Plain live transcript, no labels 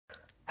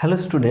Hello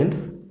students,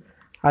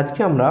 আজকে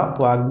আমরা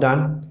work done,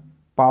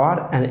 power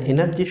and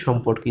energy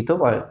সম্পর্কিত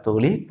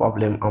কয়েকগুলি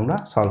প্রবলেম আমরা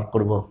সলভ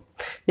করব।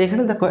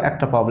 এখানে দেখো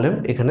একটা প্রবলেম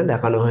এখানে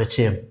দেখানো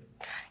হয়েছে।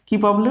 কি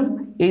প্রবলেম?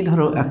 এই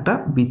ধরো একটা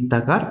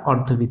বৃত্তাকার,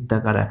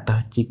 অর্ধবৃত্তাকার একটা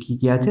হচ্ছে কি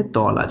আছে,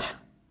 তল আছে,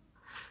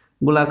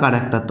 গোলাকার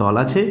একটা তল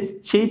আছে।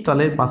 সেই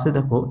তলের পাশে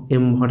দেখো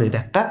এম ভরের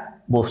একটা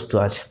বস্তু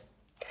আছে।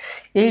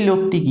 এই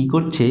লোকটি কি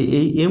করছে,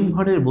 এই এম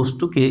ভরের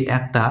বস্তুকে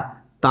একটা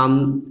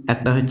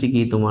হচ্ছে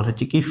কি তোমার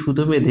হচ্ছে কি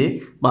সুতো বেঁধে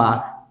বা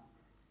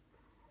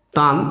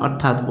টান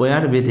অর্থাৎ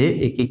ওয়্যার বেঁধে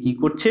একে কি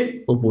করছে,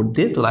 ওপর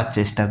দিয়ে তোলার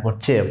চেষ্টা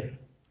করছে।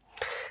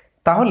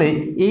 তাহলে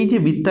এই যে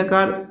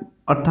বৃত্তাকার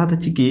অর্থাৎ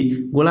হচ্ছে কি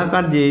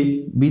গোলাকার যে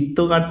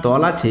বৃত্তাকার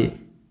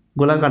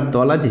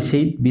তল আছে,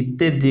 সেই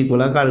বৃত্তের যে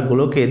গোলাকার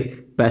গোলকের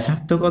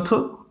ব্যাসার্ধ কত?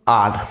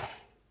 আর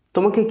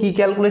তোমাকে কি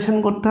ক্যালকুলেশন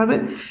করতে হবে?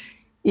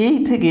 এই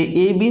থেকে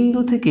এই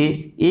বিন্দু থেকে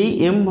এই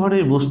এম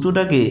ভরের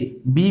বস্তুটাকে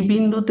বি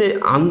বিন্দুতে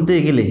আনতে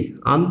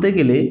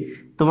গেলে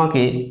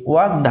তোমাকে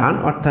ওয়ার্ক ডান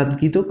অর্থাৎ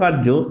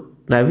কৃতকার্য,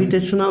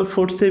 গ্র্যাভিটেশনাল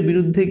ফোর্সের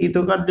বিরুদ্ধে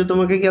কৃতকার্য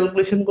তোমাকে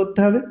ক্যালকুলেশন করতে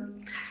হবে।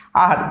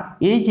 আর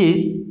এই যে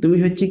তুমি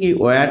হচ্ছে কি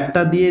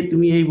ওয়্যারটা দিয়ে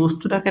তুমি এই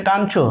বস্তুটাকে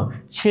টানছো,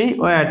 সেই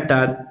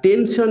ওয়্যারটার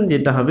টেনশন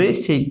যেটা হবে,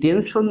 সেই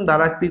টেনশন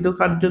দ্বারা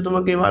কৃতকার্য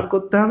তোমাকে বার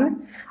করতে হবে।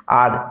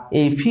 আর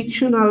এই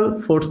ফ্রিকশনাল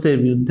ফোর্সের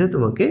বিরুদ্ধে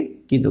তোমাকে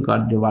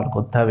কৃতকার্য বার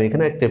করতে হবে।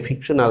 এখানে একটা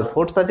ফ্রিকশনাল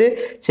ফোর্স আছে,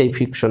 সেই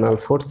ফ্রিকশনাল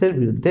ফোর্সের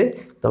বিরুদ্ধে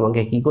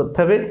তোমাকে কি করতে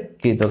হবে?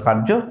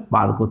 কৃতকার্য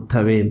বার করতে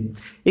হবে।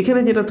 এখানে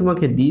যেটা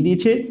তোমাকে দিয়ে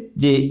দিয়েছে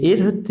যে এর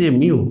হচ্ছে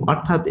মিউ,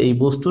 অর্থাৎ এই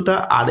বস্তুটা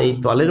আর এই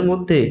তলের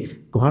মধ্যে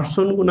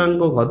ঘর্ষণ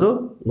গুণাঙ্ক কত?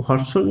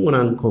 ঘর্ষণ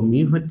গুণাঙ্ক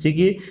মিউ হচ্ছে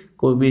কি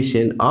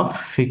কোএফিসিয়েন্ট অফ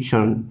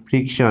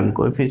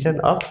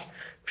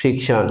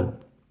ফ্রিকশন।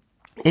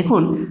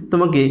 এখন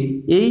তোমাকে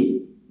এই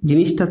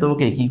জিনিসটা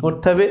তোমাকে কি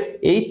করতে হবে?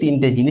 এই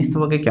তিনটে জিনিস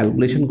তোমাকে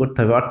ক্যালকুলেশন করতে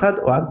হবে, অর্থাৎ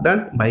work done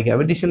by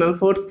gravitational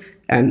force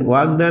and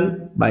work done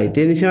by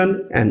tension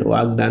and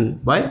work done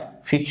by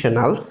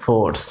frictional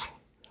force.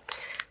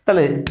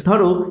 তাহলে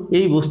ধরো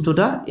এই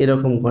বস্তুটা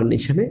এরকম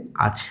কন্ডিশনে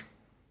আছে,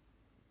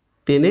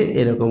 টেনে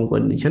এরকম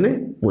কন্ডিশনে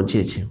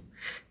পৌঁছেছে।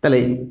 তাহলে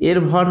এর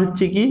ভর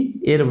হচ্ছে কি?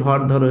 এর ভর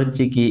ধরো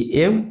হচ্ছে কি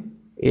এম,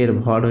 এর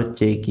ভর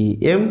হচ্ছে কি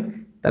এম।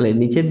 তাহলে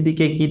নিচের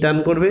দিকে কি টান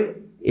করবে?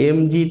 এম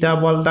জিটা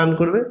বল টান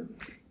করবে।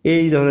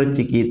 এই ধরো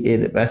হচ্ছে কি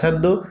এর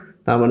ব্যাসার্ধ,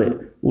 তার মানে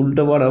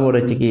উল্টো বরাবর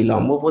হচ্ছে কি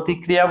লম্ব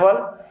প্রতিক্রিয়া বল।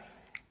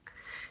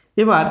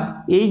 এবার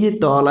এই যে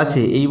তল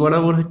আছে, এই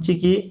বরাবর হচ্ছে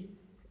কি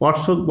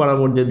স্পর্শক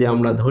বরাবর যদি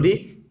আমরা ধরি,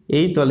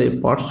 এই তলে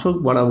স্পর্শক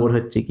বরাবর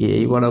হচ্ছে কি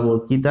এই বরাবর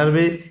কি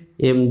ধরবে?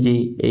 M G.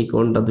 এই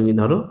কোণটা তুমি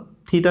ধরো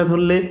থিটা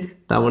ধরলে,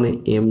 তার মানে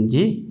এম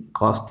জি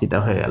কস থিটা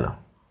হয়ে গেল।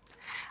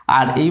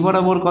 আর এই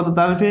বরাবর কত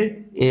থাকবে?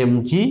 M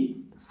G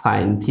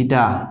sine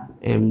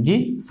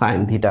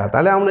theta.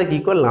 তাহলে আমরা কি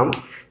করলাম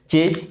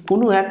যে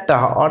কোনো একটা,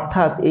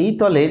 অর্থাৎ এই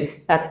তলের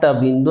একটা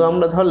বিন্দু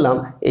আমরা ধরলাম,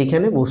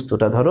 এইখানে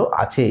বস্তুটা ধরো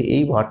আছে,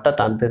 এই ভরটা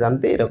টানতে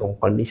টানতে এরকম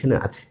কন্ডিশনে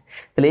আছে।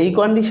 তাহলে এই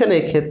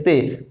কন্ডিশনের ক্ষেত্রে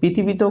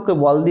পৃথিবীতে ওকে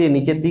বল দিয়ে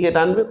নিচের দিকে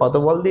টানবে। কত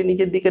বল দিয়ে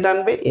নিচের দিকে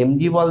টানবে?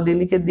 এমজি বল দিয়ে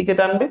নিচের দিকে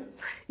টানবে।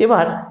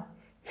 এবার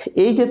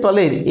এই যে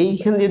তলের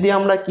এইখানে যদি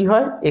আমরা কি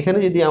হয়, এখানে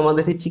যদি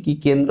আমাদের হচ্ছে কি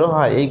কেন্দ্র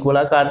হয়, এই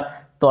গোলাকার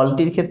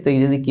তলটির ক্ষেত্রে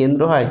যদি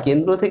কেন্দ্র হয়,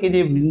 কেন্দ্র থেকে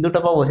যে বিন্দুটা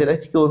পাবো সেটা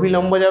হচ্ছে কি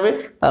অভিলম্ব যাবে,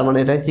 তার মানে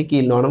এটা হচ্ছে কি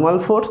নর্মাল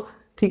ফোর্স।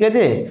 ঠিক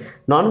আছে,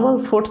 নর্মাল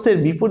ফোর্সের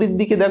বিপরীত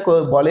দিকে দেখো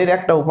বলের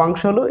একটা উপাংশ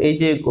হলো এই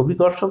যে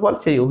অভিকর্ষ বল,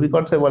 সেই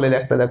অভিকর্ষ বলের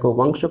একটা দেখো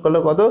উপাংশ হলো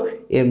কত?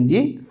 MG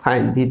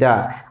sine theta.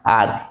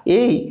 আর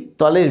এই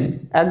তলের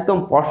একদম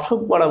স্পর্শক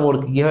বরাবর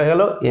কি হয়ে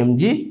গেল?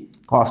 MG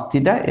cos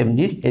theta.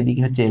 এমজি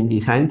এদিকে হচ্ছে এমজি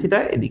সাইন থিটা,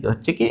 এদিকে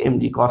হচ্ছে কি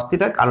এমজি কস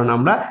থিটা, কারণ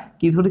আমরা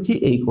কি ধরেছি?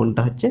 এই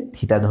কোণটা হচ্ছে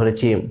থিটা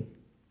ধরেছি।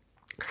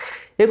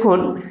 এখন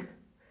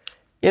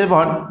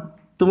এরপর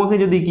তোমাকে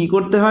যদি কি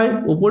করতে হয়,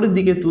 উপরের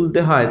দিকে তুলতে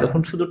হয়,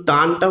 তখন শুধু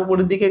টানটা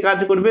উপরের দিকে কাজ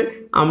করবে।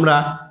 আমরা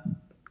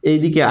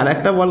এইদিকে আর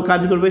একটা বল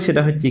কাজ করবে,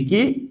 সেটা হচ্ছে কি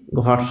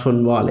ঘর্ষণ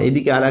বল।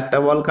 এইদিকে আর একটা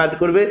বল কাজ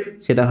করবে,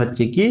 সেটা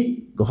হচ্ছে কি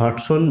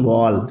ঘর্ষণ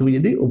বল, তুমি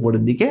যদি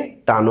উপরের দিকে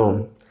টানো।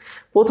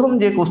 প্রথম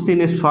যে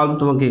কোশ্চেনের সলভ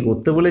তোমাকে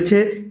করতে বলেছে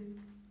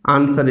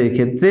আনসারের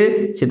ক্ষেত্রে,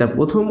 সেটা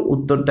প্রথম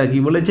উত্তরটা কি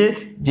বলেছে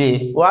যে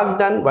work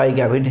done by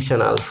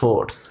gravitational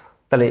force.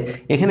 তাহলে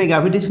এখানে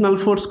গ্র্যাভিটেশনাল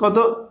ফোর্স কত?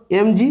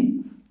 এমজি।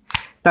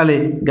 তাহলে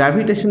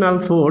গ্র্যাভিটেশনাল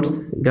ফোর্স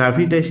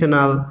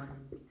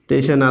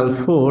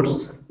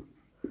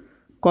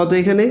কত?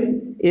 এখানে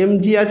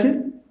এমজি আছে,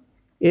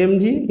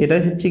 এমজি, এটা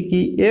হচ্ছে কি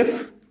এফ।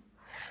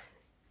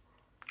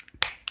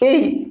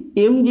 এই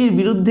এমজির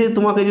বিরুদ্ধে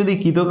তোমাকে যদি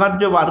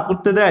কৃতকার্য বার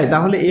করতে দেয়,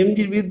 তাহলে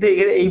এমজির বিরুদ্ধে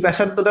এই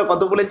ব্যাসার্ধটা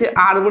কত বলেছে?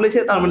 আর বলেছে।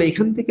 তার মানে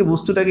এখান থেকে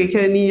বস্তুটাকে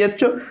এখানে নিয়ে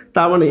যাচ্ছ,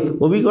 তার মানে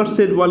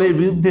অভিকর্ষের বলের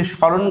বিরুদ্ধে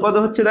সরণ কত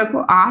হচ্ছে দেখো?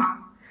 আর।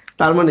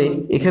 তার মানে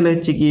এখানে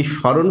হচ্ছে কি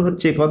সরণ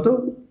হচ্ছে কত?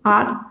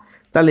 আর।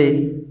 তাহলে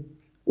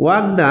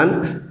work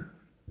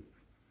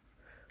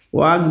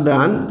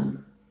done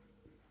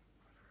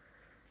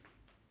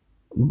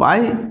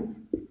by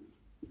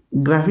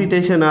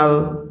gravitational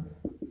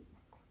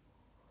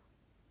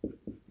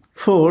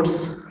force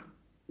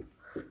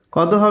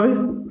কত হবে?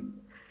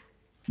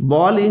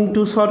 বল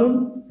ইন্টু সরণ,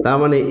 তার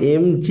মানে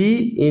এম জি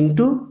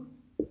ইন্টু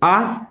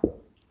আর।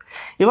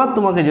 এবার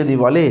তোমাকে যদি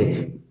বলে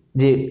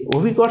যে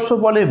অভিকর্ষ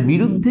বলের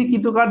বিরুদ্ধে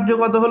কৃতকার্য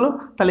কত হলো,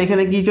 তাহলে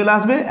এখানে কি চলে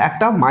আসবে,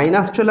 একটা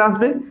মাইনাস চলে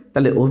আসবে।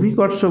 তাহলে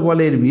অভিকর্ষ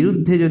বলের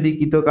বিরুদ্ধে যদি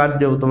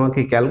কৃতকার্য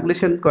তোমাকে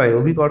ক্যালকুলেশন করে,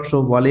 অভিকর্ষ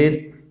বলের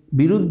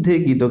বিরুদ্ধে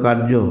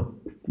কৃতকার্য,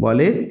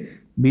 বলের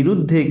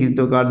বিরুদ্ধে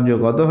কৃতকার্য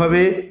কত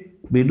হবে,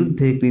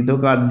 বিরুদ্ধে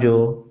কৃতকার্য,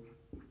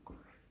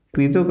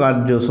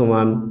 কৃতকার্য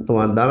সমান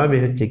তোমার দাঁড়াবে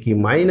হচ্ছে কি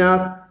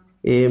মাইনাস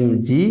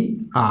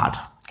mgr।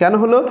 কেন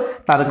হলো,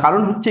 তার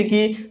কারণ হচ্ছে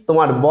কি,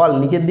 তোমার বল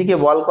নিচের দিকে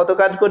বল কত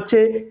কাজ করছে,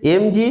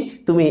 mg।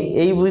 তুমি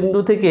এই বিন্দু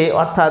থেকে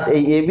অর্থাৎ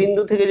এই এ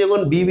বিন্দু থেকে যখন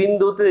বি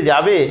বিন্দুতে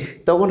যাবে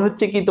তখন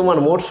হচ্ছে কি তোমার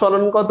মোট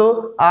সরণ কত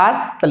আর,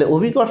 তাহলে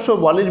অভিকর্ষ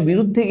বলের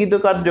বিরুদ্ধে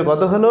কৃতকার্য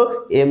কত হলো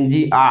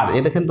mgr।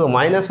 এটা কিন্তু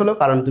মাইনাস হলো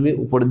কারণ তুমি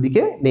উপরের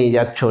দিকে নিয়ে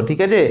যাচ্ছ, ঠিক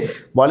আছে,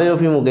 বলের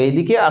অভিমুখ এই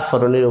দিকে আর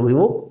সরণের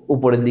অভিমুখ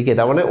উপরের দিকে,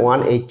 তার মানে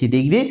 180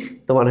 ডিগ্রি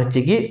তোমার হচ্ছে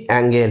কি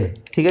অ্যাঙ্গেল,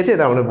 ঠিক আছে।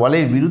 তার মানে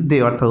বলের বিরুদ্ধে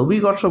অর্থাৎ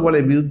অভিকর্ষ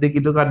বলের বিরুদ্ধে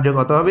কৃতকার্য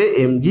কত হবে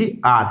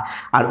mgr,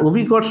 আর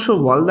অভিকর্ষ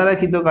বল দ্বারা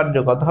কৃতকার্য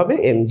কত হবে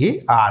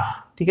mgr,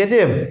 ঠিক আছে।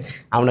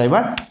 আমরা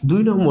এবার 2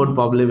 নম্বর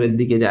প্রবলেমের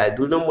দিকে যাই।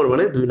 2 নম্বর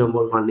মানে 2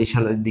 নম্বর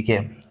কন্ডিশনের দিকে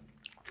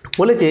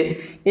বলেছে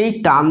এই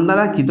টান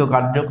দ্বারা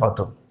কৃতকার্য কত।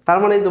 তার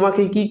মানে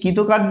তোমাকে কি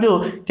কৃতকার্য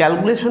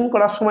ক্যালকুলেশন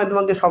করার সময়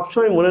তোমাকে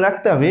সবসময় মনে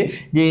রাখতে হবে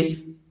যে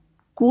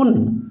কোন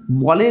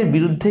বলের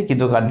বিরুদ্ধে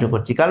কৃতকার্য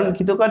করছি, কারণ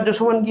কৃতকার্য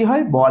সমান কি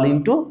হয়, বল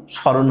ইন্টু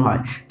সরণ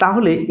হয়।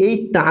 তাহলে এই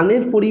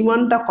টানের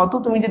পরিমাণটা কত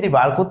তুমি যদি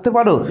বার করতে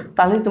পারো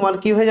তাহলে তোমার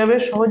কি হয়ে যাবে,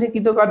 সহজে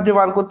কৃতকার্য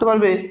বার করতে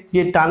পারবে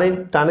যে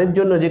টানের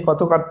জন্য যে কত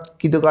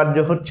কৃতকার্য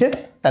হচ্ছে।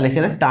 তাহলে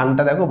এখানে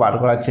টানটা দেখো বার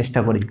করার চেষ্টা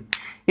করি।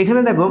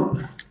 এখানে দেখো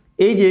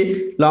এই যে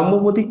লম্ব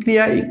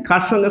প্রতিক্রিয়া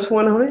কার সঙ্গে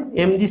সমান হবে,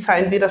 mg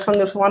sin থিটার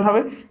সঙ্গে সমান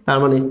হবে। তার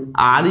মানে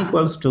r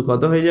ইকুয়ালস টু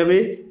কত হয়ে যাবে,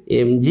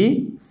 mg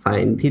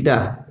sin থিটা।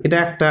 এটা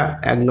একটা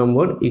 1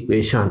 নম্বর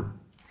ইকুয়েশন।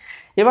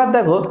 এবার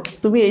দেখো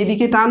তুমি এই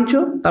দিকে টানছো,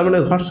 তার মানে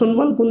ঘর্ষণ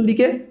বল কোন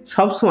দিকে,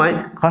 সবসময়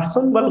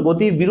ঘর্ষণ বল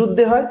গতির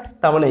বিরুদ্ধে হয়,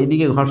 তার মানে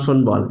এইদিকে ঘর্ষণ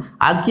বল।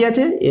 আর কি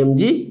আছে,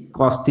 mg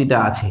cos থিটা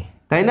আছে,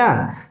 তাই না।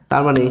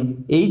 তার মানে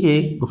এই যে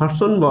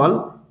ঘর্ষণ বল,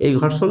 এই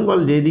ঘর্ষণ বল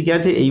যেদিকে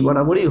আছে এই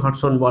বরাবরই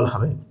ঘর্ষণ বল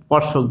হবে,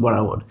 স্পর্শক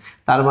বরাবর।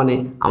 তার মানে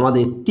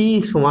আমাদের টি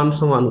সমান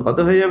সমান কত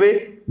হয়ে যাবে,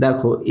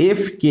 দেখো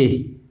এফ কে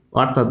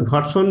অর্থাৎ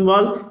ঘর্ষণ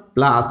বল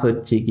প্লাস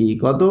হচ্ছে কি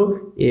কত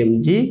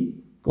mg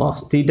cos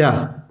থিটা।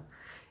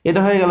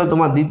 এটা হয়ে গেল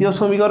তোমার দ্বিতীয়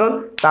সমীকরণ।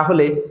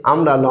 তাহলে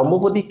আমরা লম্ব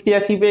প্রতিক্রিয়া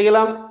কি পেয়ে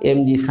গেলাম,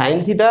 mg sin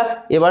থিটা।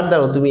 এবার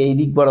দেখো তুমি এই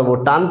দিক বরাবর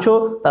টানছো,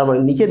 তার মানে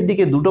নিচের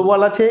দিকে দুটো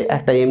বল আছে,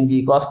 একটা mg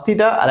cos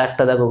থিটা আর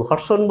একটা দেখো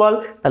ঘর্ষণ বল।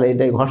 তাহলে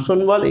এটাই ঘর্ষণ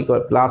বল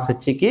প্লাস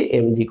হচ্ছে কি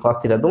mg cos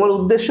থিটা। তোমার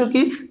উদ্দেশ্য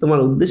কি, তোমার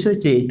উদ্দেশ্য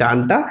হচ্ছে এই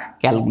টানটা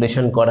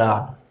ক্যালকুলেশন করা।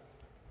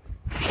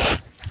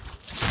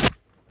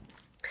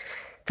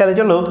 তাহলে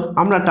চলো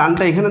আমরা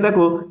টানটা এখানে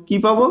দেখো কি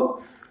পাবো,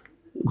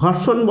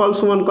 ঘর্ষণ বল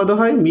সমান কত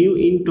হয়, মিউ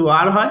ইন্টু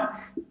আর হয়,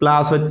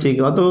 প্লাস হচ্ছে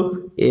কত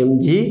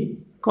mg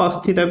cos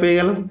থিটা পেয়ে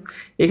গেলাম।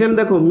 এখানে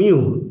দেখো মিউ,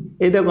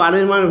 এই দেখো আর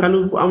এর মান ভ্যালু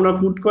আমরা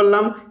পুট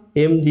করলাম,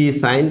 mg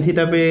sin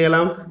থিটা পেয়ে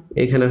গেলাম।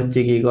 এখানে হচ্ছে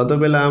কি কত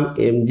পেলাম,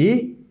 mg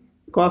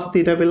cos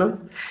থিটা পেলাম।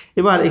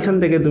 এবার এখান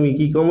থেকে তুমি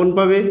কি কমন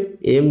পাবে,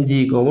 mg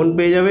কমন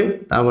পেয়ে যাবে,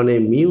 তার মানে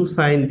মিউ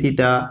sin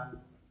থিটা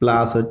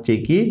প্লাস হচ্ছে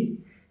কি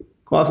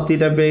cos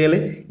থিটা পেয়ে গেলে,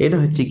 এটা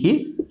হচ্ছে কি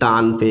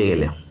টান পেয়ে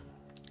গেলে।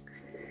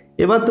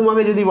 এবার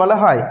তোমাকে যদি বলা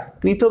হয়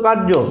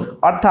কৃতকার্য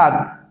অর্থাৎ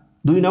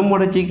 2 নম্বর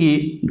হচ্ছে কি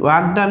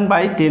ওয়ার্ক ডান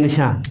বাই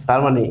টেনশন, তার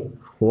মানে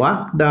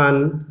ওয়ার্ক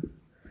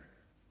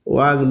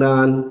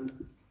ডান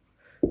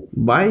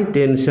বাই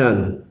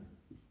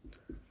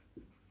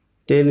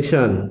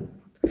টেনশন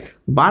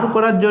বার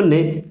করার জন্যে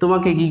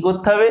তোমাকে কি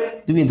করতে হবে,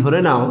 তুমি ধরে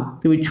নাও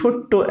তুমি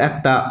ছোট্ট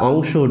একটা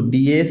অংশ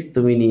ds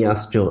তুমি নিয়ে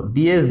আসছো,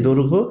 ds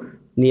দৈর্ঘ্য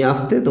নিয়ে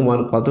আসতে তোমার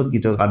কত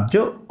কৃতকার্য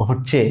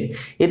হচ্ছে।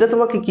 এটা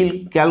তোমাকে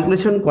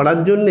ক্যালকুলেশন করার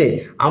জন্যে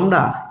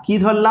আমরা কি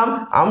ধরলাম,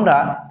 আমরা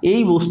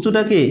এই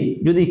বস্তুটাকে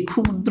যদি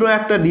ক্ষুদ্র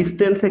একটা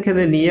ডিস্টেন্স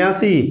এখানে নিয়ে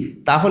আসি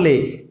তাহলে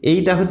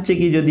এইটা হচ্ছে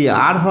কি যদি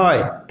r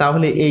হয়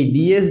তাহলে এই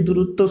ds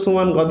দূরত্ব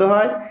সমান কত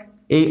হয়,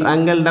 এই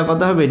অ্যাঙ্গেলটা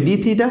কত হবে d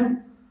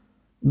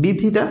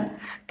থিটা।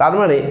 তার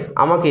মানে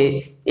আমাকে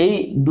এই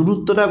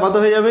দূরত্বটা কত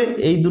হয়ে যাবে,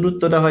 এই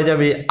দূরত্বটা হয়ে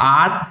যাবে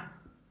r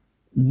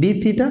d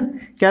থিটা।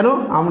 কেন,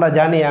 আমরা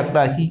জানি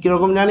একটা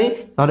কীরকম জানি,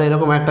 ধরো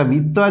এরকম একটা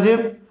বৃত্ত আছে,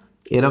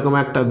 এরকম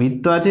একটা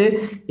বৃত্ত আছে,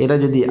 এটা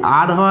যদি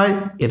r হয়,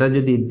 এটা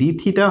যদি d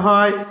থিটা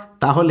হয়,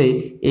 তাহলে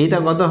এইটা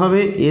কত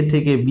হবে, এ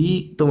থেকে b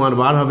তোমার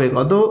বার হবে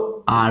কত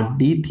r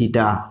d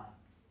থিটা।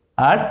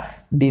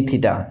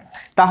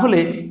 তাহলে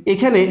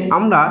এখানে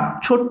আমরা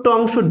ছোট্ট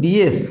অংশ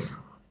ds,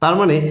 তার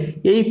মানে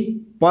এই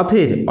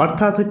পথের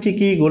অর্থাৎ হচ্ছে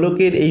কি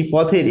গোলকের এই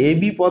পথের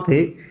এবি পথে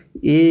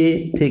এ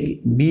থেকে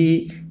বি,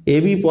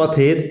 এবি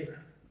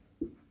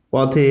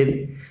পথের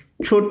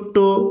ছোট্ট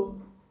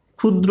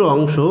ক্ষুদ্র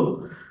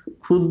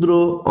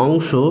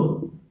অংশ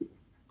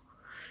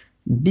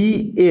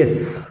ds,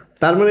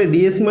 তার মানে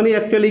ds মানে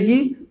অ্যাকচুয়ালি কি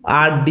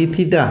আর d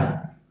থিটা,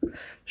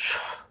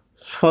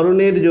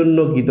 সরণের জন্য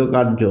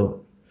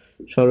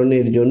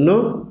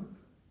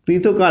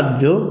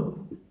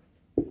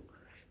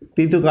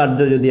কৃতকার্য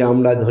যদি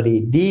আমরা ধরি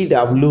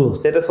dw,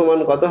 সেটা সমান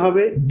কত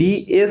হবে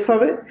ds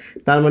হবে।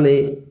 তার মানে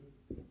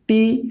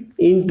টি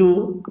ইন্টু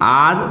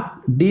আর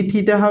ডি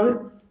থিটা হবে।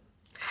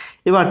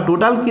 এবার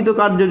টোটাল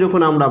কৃতকার্য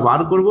যখন আমরা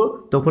বার করব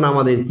তখন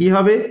আমাদের কি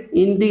হবে,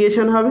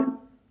 ইন্টিগ্রেশন হবে।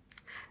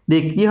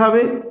 দেখ কি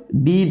হবে,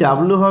 ডি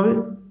ডাব্লু হবে।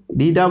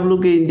 ডি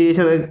ডাব্লুকে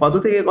ইন্টিগ্রেশন কত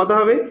থেকে কত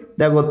হবে,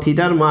 দেখো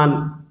থিটার মান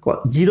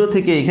 0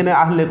 থেকে এখানে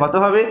আসলে কত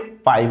হবে,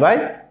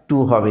 π/2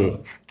 হবে।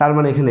 তার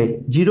মানে এখানে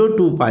 0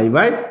 to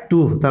π/2,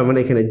 তার মানে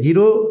এখানে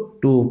 0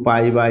 to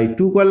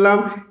π/2 করলাম।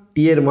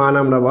 টি এর মান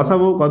আমরা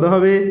বসাবো, কত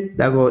হবে,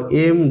 দেখো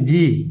এম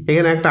জি,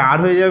 এখানে একটা আর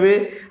হয়ে যাবে,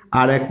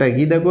 আর একটা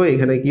কি দেখো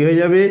এখানে কি হয়ে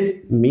যাবে,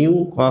 mu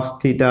cos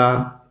theta,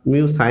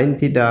 mu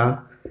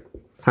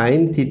sine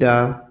theta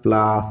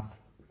plus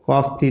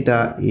cos theta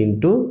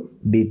into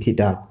D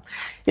theta.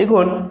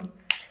 এখন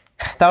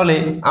তাহলে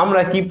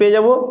আমরা কি পেয়ে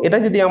যাব, এটা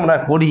যদি আমরা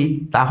করি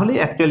তাহলে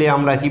অ্যাকচুয়ালি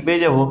আমরা কি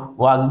পেয়ে যাব,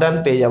 ওয়ার্ক ডান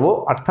পেয়ে যাব,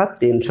 অর্থাৎ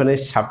টেনশনের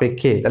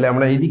সাপেক্ষে। তাহলে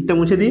আমরা এই দিকটা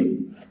মুছে দিই,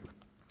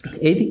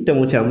 এই দিকটা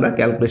মুছে আমরা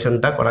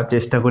ক্যালকুলেশনটা করার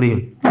চেষ্টা করি।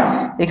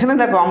 এখানে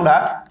দেখো আমরা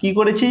কি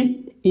করেছি,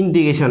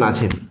 ইন্টিগ্রেশন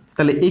আছে,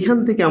 তাহলে এইখান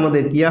থেকে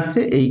আমাদের কি আসছে,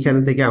 এইখান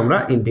থেকে আমরা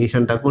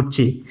ইন্টিগ্রেশনটা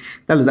করছি।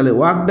 তাহলে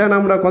ওয়ার্ক ডান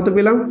আমরা কত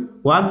পেলাম,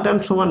 ওয়ার্ক ডান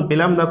সমান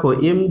পেলাম, দেখো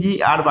এম জি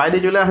আর বাইরে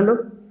চলে আসলো,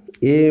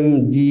 এম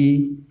জি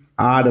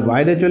আর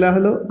বাইরে চলে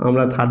আসলো,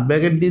 আমরা থার্ড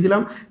ব্র্যাকেট দিয়ে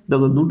দিলাম।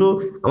 দেখো দুটো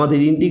আমাদের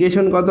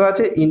ইন্টিগ্রেশন কত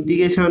আছে,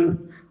 ইন্টিগ্রেশন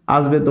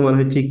আসবে তোমার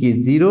হচ্ছে কি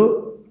 0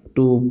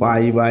 to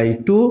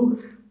π/2,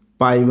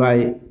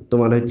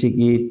 তোমার হচ্ছে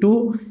কি 2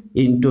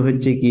 ইন্টু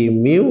হচ্ছে কি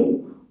মিউ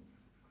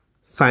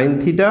সাইন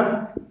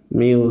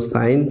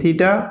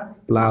থিটা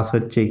প্লাস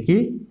হচ্ছে কি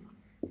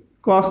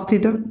কস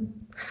থিটা।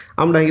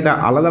 আমরা এটা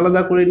আলাদা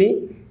আলাদা করে নিই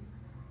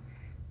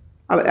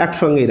আর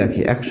একসঙ্গেই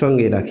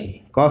রাখি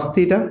কস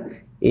থিটা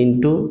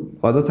ইন্টু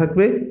কত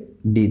থাকবে,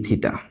 ডি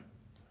থিটা।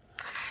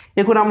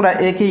 এখন আমরা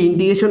একে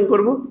ইন্টিগ্রেশন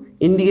করব,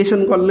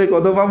 ইন্টিগ্রেশন করলে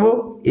কত পাবো,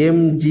 এম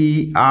জি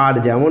আর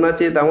যেমন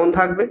আছে তেমন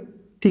থাকবে,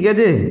 ঠিক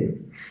আছে,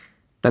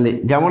 তাহলে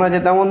যেমন আছে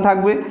তেমন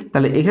থাকবে।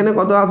 তাহলে এখানে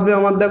কত আসবে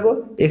আমার, দেখো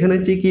এখানে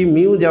হচ্ছে কি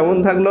মিউ যেমন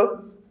থাকলো,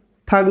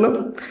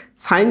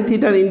 সাইন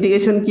থিটার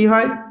ইন্টিগ্রেশন কি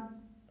হয়,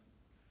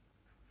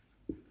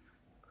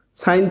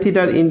 সাইন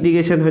থিটার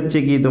ইন্টিগ্রেশন হচ্ছে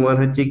কি তোমার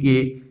হচ্ছে কি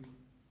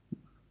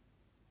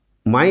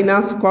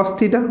মাইনাস কস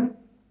থিটা,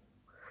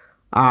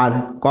 আর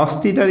কস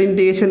থিটার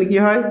ইন্টিগ্রেশন কি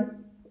হয়,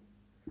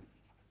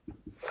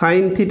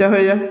 সাইন থিটা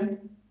হয়ে যায়।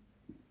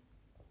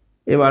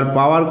 এবার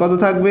পাওয়ার কত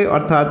থাকবে,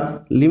 অর্থাৎ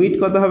লিমিট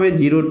কত হবে,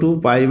 0 to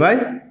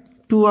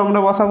π/2 আমরা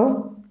বসাবো।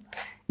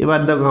 এবার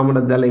দেখো আমরা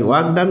তাহলে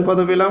ওয়ার্ক ডান কত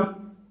পেলাম,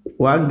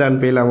 ওয়ার্ক ডান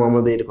পেলাম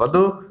আমাদের কত,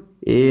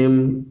 এম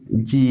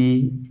জি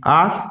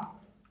আর।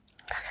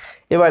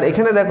 এবার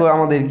এখানে দেখো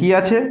আমাদের কি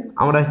আছে,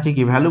 আমরা হচ্ছে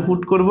কি ভ্যালু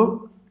পুট করব,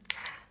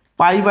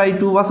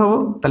 π/2 বসাবো,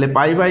 তাহলে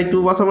π/2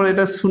 বসাবো মানে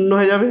এটা 0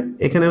 হয়ে যাবে,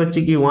 এখানে হচ্ছে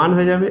কি 1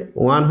 হয়ে যাবে,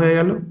 1 হয়ে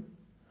গেল।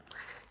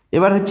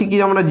 এবার হচ্ছে কি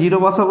আমরা 0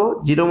 বসাবো,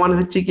 0 মানে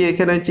হচ্ছে কি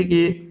এখানে হচ্ছে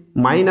কি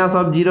মাইনাস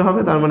অফ 0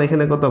 হবে, তার মানে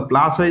এখানে কত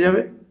প্লাস হয়ে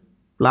যাবে,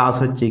 প্লাস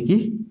হচ্ছে কি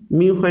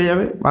মিউ হয়ে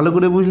যাবে। ভালো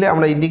করে বুঝলে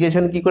আমরা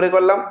ইন্টিগ্রেশন কি করে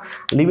করলাম,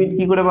 লিমিট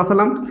কি করে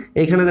বসালাম।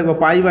 এখানে দেখো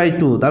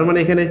π/2, তার মানে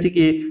এখানে হচ্ছে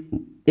কি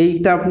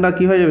এইটা আপনার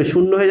কি হয়ে যাবে,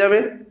 0 হয়ে যাবে,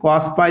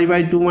 cos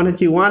π/2 মানে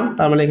হচ্ছে 1,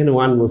 তার মানে এখানে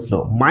 1 বসলো,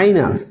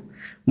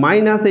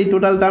 মাইনাস এই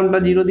টোটাল টার্মটা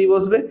 0 দিয়ে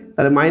বসবে,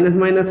 তাহলে মাইনাস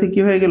মাইনাসে কি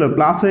হয়ে গেল,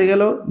 প্লাস হয়ে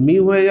গেল,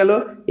 মিউ হয়ে গেল,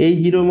 এই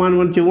 0 মান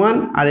হচ্ছে 1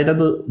 আর এটা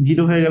তো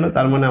 0 হয়ে গেল,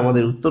 তার মানে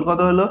আমাদের উত্তর কত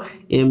হলো,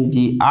 এম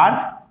জি আর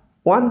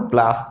 1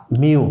 প্লাস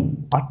মিউ।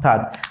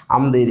 অর্থাৎ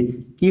আমাদের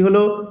কি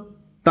হলো,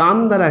 টান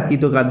দ্বারা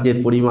কৃতকার্যের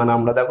পরিমাণ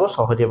আমরা দেখো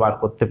সহজে বার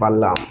করতে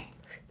পারলাম।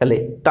 তাহলে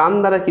টান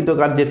দ্বারা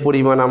কৃতকার্যের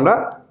পরিমাণ আমরা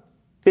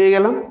পেয়ে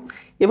গেলাম।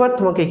 এবার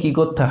তোমাকে কি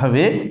করতে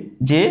হবে,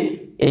 যে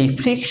এই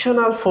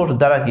ফ্রিকশনাল ফোর্স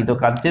দ্বারা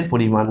কৃতকার্যের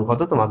পরিমাণ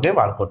কত তোমাকে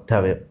বার করতে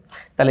হবে।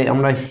 তাহলে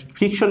আমরা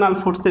ফ্রিকশনাল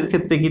ফোর্সের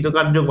ক্ষেত্রে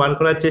কৃতকার্য বার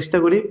করার চেষ্টা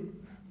করি।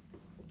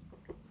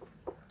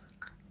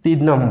 3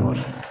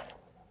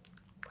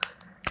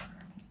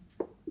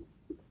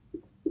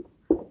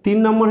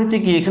 নম্বর হচ্ছে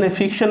কি, এখানে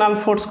ফ্রিকশনাল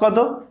ফোর্স কত,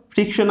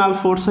 ফ্রিকশনাল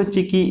ফোর্স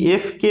হচ্ছে কি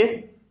এফ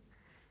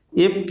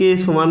কে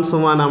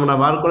সমান আমরা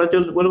বার করা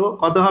বলবো,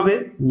 কত হবে,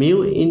 মিউ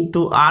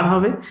ইন্টু আর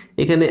হবে।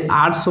 এখানে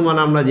আর সমান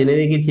আমরা জেনে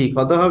রেখেছি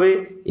কত হবে,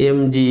 এম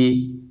জি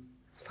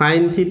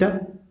সাইন থিটা,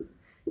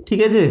 ঠিক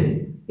আছে,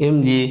 এম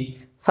জি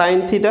সাইন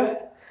থিটা।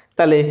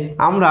 তাহলে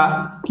আমরা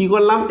কি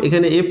করলাম,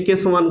 এখানে এফ কে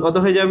সমান কত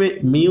হয়ে যাবে,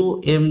 mu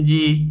M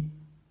G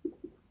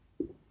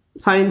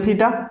sine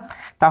theta.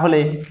 তাহলে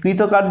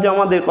কৃতকার্য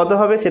আমাদের কত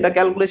হবে সেটা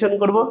ক্যালকুলেশন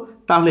করব।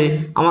 তাহলে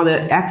আমাদের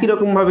একই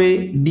রকমভাবে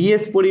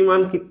ডিএস পরিমাণ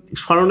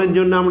সরণের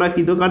জন্য আমরা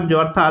কৃতকার্য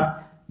অর্থাৎ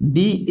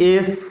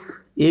ডিএস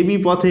এ বি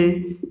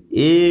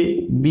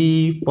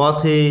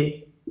পথে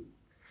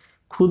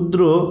ক্ষুদ্র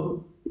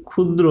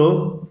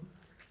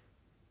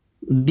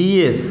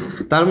ডিএস,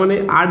 তার মানে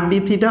আর ডি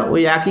থিটা,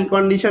 ওই একই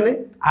কন্ডিশনে।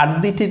 আর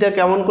ডি থিটা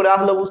কেমন করে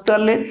আসলো বুঝতে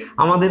পারলে,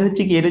 আমাদের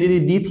হচ্ছে কি এটা যদি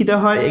ডি থিটা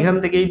হয়, এখান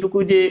থেকে এইটুকু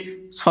যে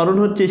সরণ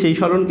হচ্ছে সেই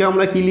সরণকে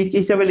আমরা কি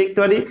হিসাবে লিখতে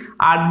পারি,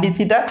 আর ডি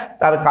থিটা।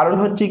 তার কারণ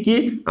হচ্ছে কি,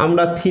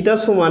 আমরা থিটা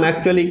সমান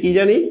অ্যাকচুয়ালি কি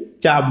জানি,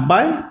 চাপ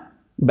বাই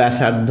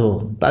ব্যাসার্ধ,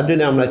 তার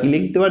জন্য আমরা কি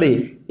লিখতে পারি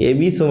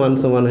এবি সমান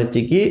সমান হচ্ছে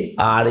কি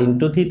আর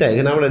ইন্টু থিটা,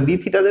 এখানে আমরা ডি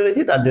থিটা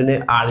ধরেছি তার জন্য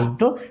আর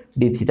ইন্টু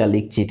ডি থিটা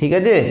লিখছি, ঠিক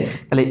আছে।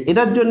 তাহলে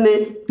এটার জন্য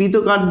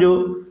কৃতকার্য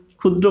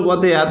ক্ষুদ্র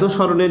পথে এত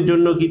সরণের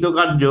জন্য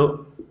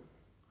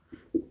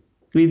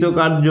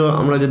কৃতকার্য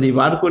আমরা যদি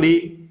বার করি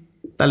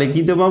তাহলে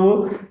কীতে পাবো,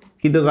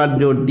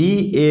 কৃতকার্য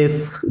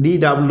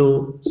DW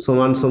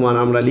সমান সমান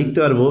আমরা লিখতে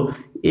পারবো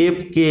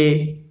FK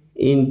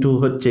ইন্টু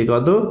হচ্ছে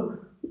কত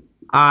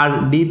আর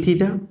ডি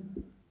থিটা।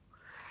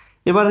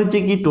 এবার হচ্ছে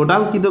কি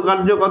টোটাল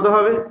কৃতকার্য কত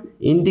হবে,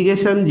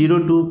 ইন্টিগ্রেশন 0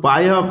 টু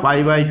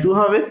পাই/2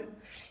 হবে।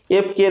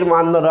 FK এর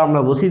মান ধরো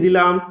আমরা বসিয়ে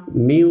দিলাম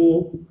mu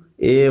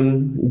M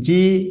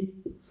G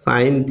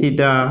sine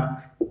theta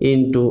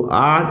into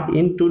আর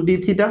ইন্টু ডি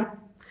থিটা।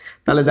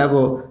 তাহলে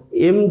দেখো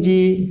mg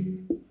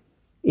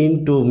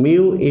ইন্টু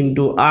মিউ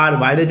ইন্টু আর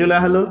বাইরে চলে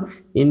হলো,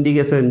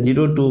 integration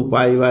 0 two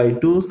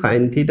পাই/2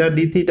 sine theta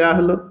D theta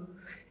হলো।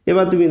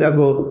 এবার তুমি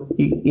দেখো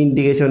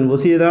ইন্টিগ্রেশন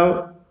বসিয়ে দাও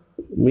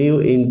মিউ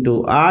ইন্টু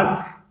আর,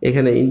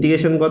 এখানে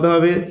ইন্টিগ্রেশন কত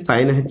হবে,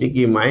 সাইন হচ্ছে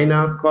কি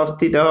মাইনাস কস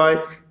থিটা হয়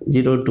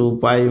 0 টু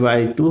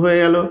পাই/2 হয়ে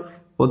গেল।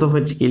 প্রথম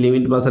হচ্ছে কি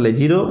লিমিট বসালে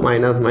 0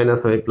 মাইনাস মাইনাস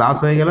হয়ে প্লাস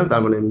হয়ে গেল,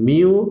 তার মানে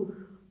মিউ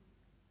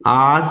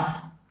আর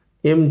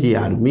mg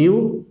আর মিউ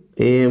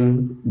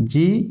mg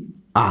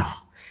আর,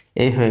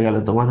 এই হয়ে গেল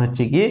তোমার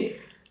হচ্ছে কি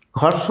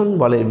ঘর্ষণ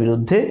বলের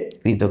বিরুদ্ধে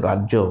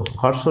কৃতকার্য।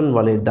 ঘর্ষণ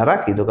বলের দ্বারা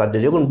কৃতকার্য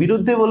যখন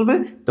বিরুদ্ধে বলবে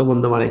তখন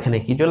তোমার এখানে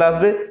কি চলে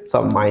আসবে,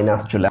 সব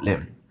মাইনাস চলে আসবে।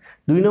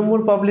 2 নম্বর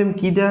প্রবলেম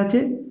কি দেওয়া আছে,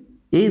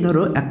 এই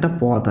ধরো একটা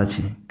পথ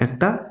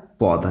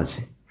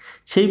আছে,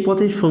 সেই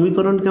পথের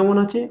সমীকরণ কেমন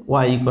আছে,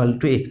 y =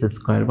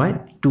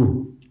 x²/2,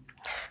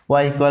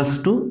 y =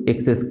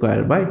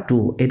 x²/2,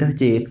 এটা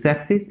হচ্ছে x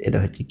অ্যাক্সিস, এটা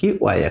হচ্ছে কি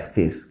y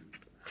অ্যাক্সিস।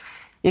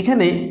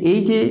 এখানে এই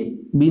যে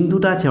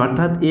বিন্দুটা আছে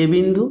অর্থাৎ এ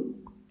বিন্দু,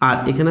 আর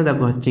এখানে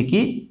দেখো হচ্ছে কি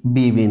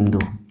বি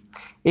বিন্দু।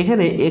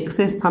 এখানে x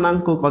এর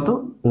স্থানাঙ্ক কত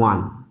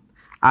 1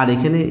 আর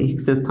এখানে x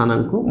এর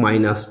স্থানাঙ্ক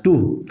 -2।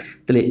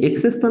 তাহলে x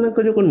এর স্থানাঙ্ক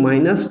যখন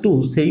 -2,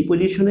 সেই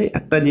পজিশনে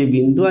একটা যে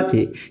বিন্দু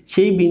আছে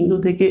সেই বিন্দু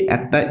থেকে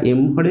একটা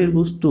m ভরের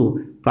বস্তু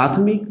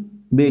প্রাথমিক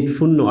বেগ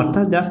 0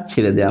 অর্থাৎ জাস্ট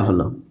ছেড়ে দেওয়া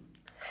হলো,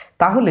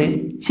 তাহলে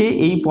সে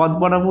এই পথ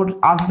বরাবর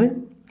আসবে,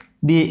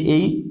 দিয়ে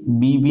এই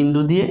বি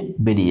বিন্দু দিয়ে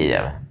বেরিয়ে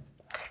যাবে।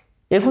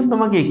 এখন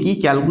তোমাকে কি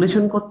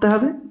ক্যালকুলেশন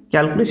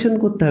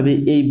করতে হবে,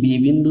 এই বি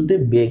বিন্দুতে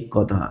বেগ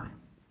কত হবে।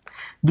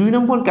 2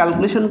 নম্বর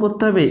ক্যালকুলেশন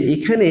করতে হবে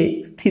এখানে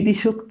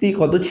স্থিতিশক্তি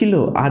কত ছিল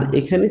আর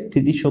এখানে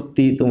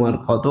স্থিতিশক্তি তোমার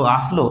কত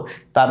আসলো,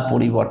 তার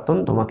পরিবর্তন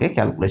তোমাকে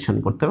ক্যালকুলেশন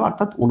করতে হবে,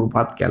 অর্থাৎ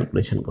অনুপাত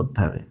ক্যালকুলেশন করতে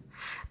হবে।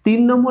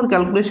 3 নম্বর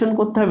ক্যালকুলেশন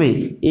করতে হবে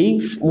এই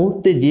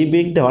মুহূর্তে যে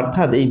বেগটা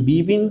অর্থাৎ এই বি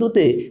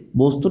বিন্দুতে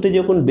বস্তুটি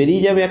যখন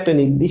বেরিয়ে যাবে একটা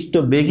নির্দিষ্ট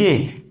বেগে,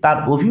 তার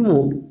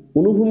অভিমুখ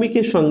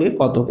অনুভূমিকের সঙ্গে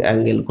কত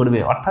অ্যাঙ্গেল করবে,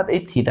 অর্থাৎ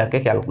এই থিটাকে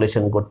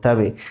ক্যালকুলেশন করতে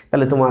হবে।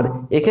 তাহলে তোমার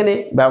এখানে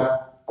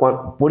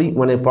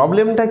মানে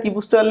প্রবলেমটা কি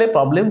বুঝতে পারলে,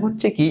 প্রবলেম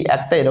হচ্ছে কি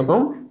একটা এরকম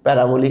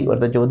প্যারাবোলিক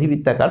অর্থাৎ যে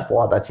অধিবৃত্তাকার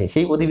পথ আছে,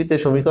 সেই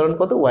অধিবৃত্তের সমীকরণ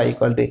কত, y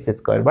 =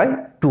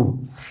 x²/2।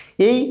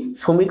 এই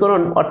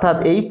সমীকরণ অর্থাৎ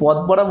এই পথ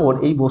বরাবর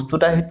এই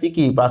বস্তুটা হচ্ছে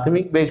কি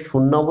প্রাথমিক বেগ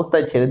 0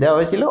 অবস্থায় ছেড়ে দেওয়া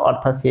হয়েছিল,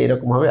 অর্থাৎ সে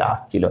এরকমভাবে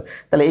আসছিল।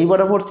 তাহলে এই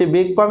বরাবর সে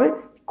বেগ পাবে,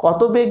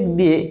 কত বেগ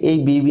দিয়ে এই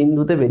বি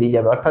বিন্দুতে বেরিয়ে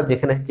যাবে, অর্থাৎ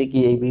যেখানে হচ্ছে কি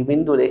এই বি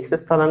বিন্দুর x এর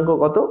স্থানাঙ্ক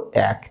কত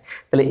 1,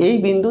 তাহলে এই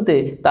বিন্দুতে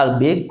তার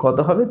বেগ কত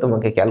হবে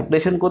তোমাকে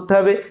ক্যালকুলেশন করতে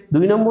হবে।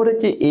 2 নম্বর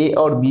হচ্ছে এ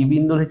আর বি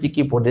বিন্দুর হচ্ছে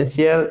কি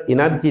পোটেনশিয়াল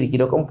এনার্জির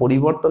কীরকম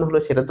পরিবর্তন হলো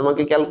সেটা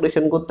তোমাকে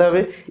ক্যালকুলেশন করতে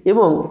হবে,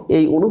 এবং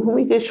এই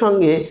অনুভূমিকের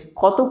সঙ্গে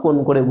কত কোণ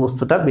করে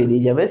বস্তুটা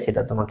বেরিয়ে যাবে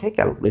সেটা তোমাকে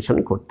ক্যালকুলেশন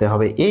করতে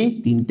হবে। এই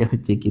 3টে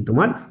হচ্ছে কি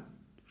তোমার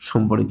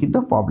সম্পর্কিত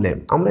প্রবলেম।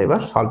 আমরা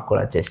এবার সলভ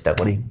করার চেষ্টা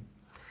করি।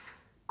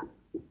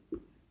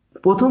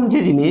 প্রথম যে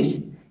জিনিস,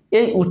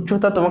 এই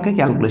উচ্চতা তোমাকে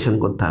ক্যালকুলেশন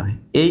করতে হবে,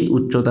 এই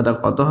উচ্চতাটা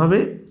কত হবে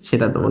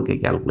সেটা তোমাকে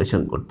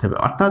ক্যালকুলেশন করতে হবে,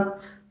 অর্থাৎ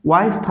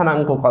y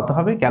স্থানাঙ্ক কত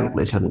হবে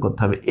ক্যালকুলেশন করতে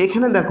হবে।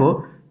 এখানে দেখো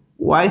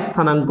y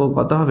স্থানাঙ্ক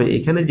কত হবে,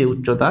 এখানে যে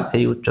উচ্চতা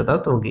সেই উচ্চতা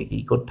তোমাকে কি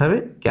করতে হবে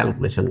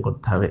ক্যালকুলেশন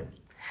করতে হবে।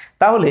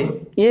 তাহলে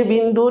এ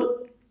বিন্দুর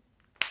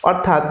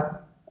অর্থাৎ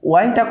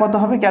yটা কত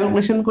হবে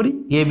ক্যালকুলেশন করি,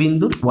 এ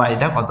বিন্দুর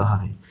yটা কত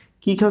হবে,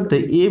 কি করতে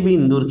এ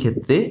বিন্দুর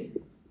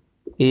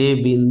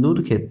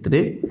ক্ষেত্রে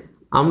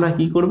আমরা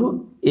কি করব,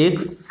 x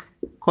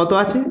কত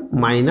আছে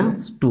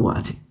 -2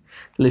 আছে,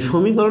 তাহলে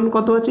সমীকরণ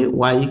কত আছে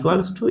y =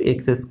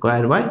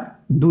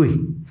 x²/2।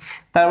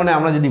 তার মানে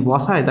আমরা যদি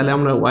বসাই তাহলে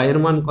আমরা y এর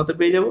মান কত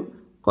পেয়ে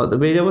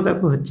যাব,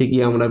 দেখো হচ্ছে কি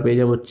আমরা পেয়ে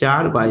যাব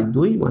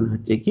 4/2 মানে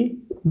হচ্ছে কি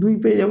 2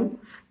 পেয়ে যাব।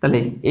 তাহলে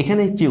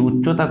এখানে হচ্ছে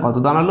উচ্চতা কত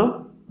দাঁড়ালো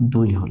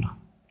 2 হলো।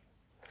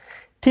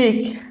 ঠিক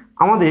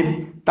আমাদের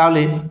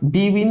তাহলে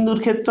বি বিন্দুর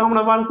ক্ষেত্রে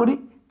আমরা বার করি,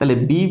 তাহলে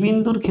বি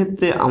বিন্দুর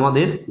ক্ষেত্রে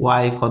আমাদের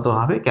y কত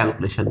হবে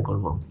ক্যালকুলেশন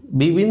করব।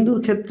 বি বিন্দুর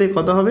ক্ষেত্রে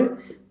কত হবে,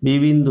 বি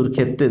বিন্দুর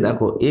ক্ষেত্রে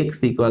দেখো x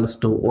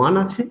 = 1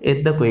 আছে, এর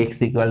দেখো x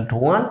 =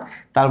 1,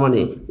 তার মানে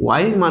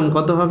y এর মান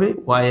কত হবে,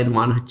 y এর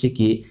মান হচ্ছে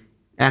কি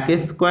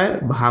 1²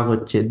 ভাগ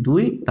হচ্ছে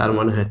 2, তার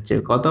মানে হচ্ছে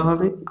কত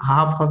হবে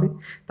হাফ হবে।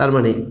 তার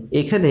মানে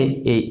এখানে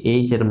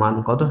এই h এর মান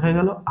কত হয়ে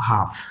গেল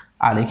হাফ,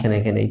 আর এখানে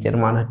h এর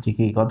মান হচ্ছে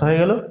কি কত হয়ে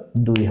গেল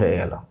 2 হয়ে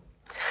গেল।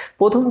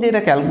 প্রথম যে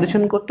এটা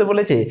ক্যালকুলেশন করতে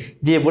বলেছে,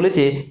 যে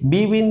বলেছে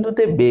বি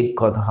বিন্দুতে বেগ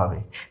কত হবে।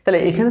 তাহলে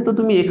এখানে তো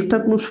তুমি এক্সট্রা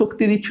কোনো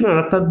শক্তি দিচ্ছ না,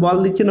 অর্থাৎ বল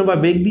দিচ্ছ না বা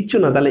বেগ দিচ্ছ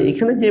না, তাহলে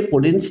এখানে যে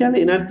পোটেনশিয়াল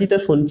এনার্জিটা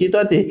সঞ্চিত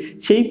আছে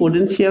সেই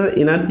পোটেনশিয়াল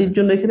এনার্জির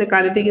জন্য এখানে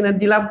কাইনেটিক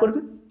এনার্জি লাভ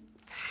করবে।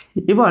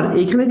 এবার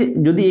এইখানে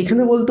যদি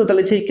এখানে বলতো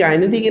তাহলে সেই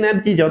কাইনেটিক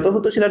এনার্জি যত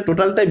হতো সেটা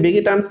টোটালটাই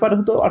বেগে ট্রান্সফার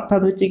হতো,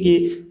 অর্থাৎ হচ্ছে কি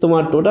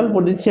তোমার টোটাল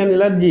পোটেনশিয়াল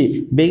এনার্জি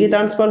বেগে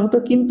ট্রান্সফার হতো।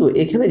 কিন্তু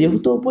এখানে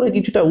যেহেতু উপরে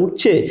কিছুটা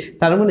উঠছে,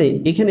 তার মানে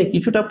এখানে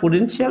কিছুটা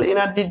পোটেনশিয়াল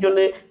এনার্জির জন্য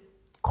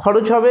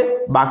খরচ হবে,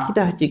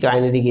 বাকিটা হচ্ছে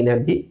কাইনেটিক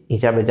এনার্জি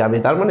হিসাবে যাবে।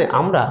 তার মানে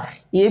আমরা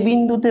এ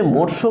বিন্দুতে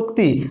মোট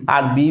শক্তি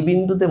আর বি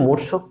বিন্দুতে মোট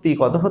শক্তি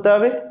কত হতে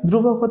হবে,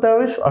 ধ্রুবক হতে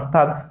হবে,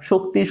 অর্থাৎ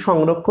শক্তির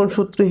সংরক্ষণ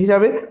সূত্র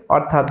হিসাবে।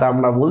 অর্থাৎ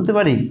আমরা বলতে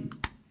পারি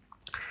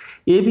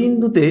এ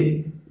বিন্দুতে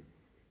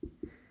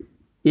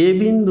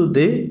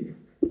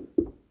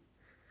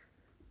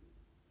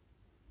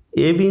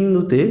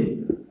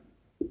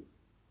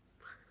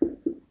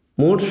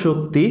মোট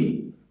শক্তি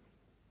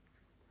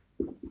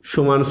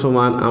সমান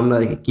সমান আমরা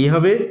কি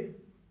হবে,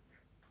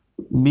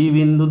 বি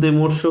বিন্দুতে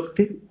মোট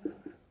শক্তি।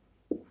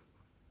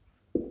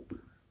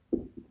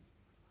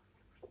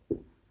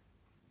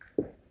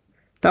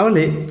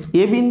 তাহলে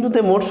এ বিন্দুতে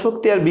মোট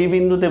শক্তি আর বি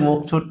বিন্দুতে মোট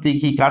শক্তি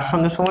কি কার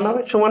সঙ্গে সমান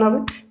হবে, সমান হবে।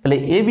 তাহলে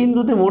এ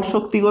বিন্দুতে মোট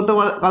শক্তি কত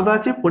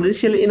আছে,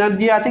 পোটেনশিয়াল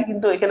এনার্জি আছে,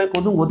 কিন্তু এখানে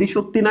কোনো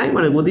গতিশক্তি নাই,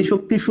 মানে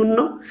গতিশক্তি শূন্য,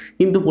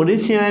 কিন্তু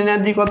পোটেনশিয়াল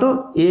এনার্জি কত,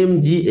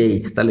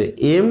 mgh। তাহলে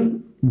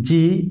mg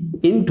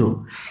ইন্টু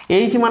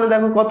এইচ মানে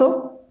দেখো কত,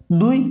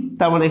 2,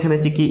 তার মানে এখানে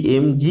হচ্ছে কি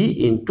mg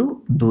ইন্টু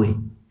 2।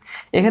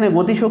 এখানে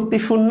গতিশক্তি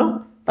শূন্য,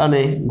 তাহলে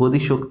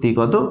গতিশক্তি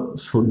কত,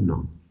 শূন্য।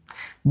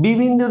 বি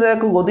বিন্দুতে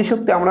দেখো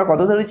গতিশক্তি আমরা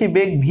কত ধরেছি,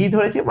 বেগ ভি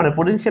ধরেছি, মানে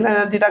পোটেনশিয়াল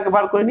এনার্জিটাকে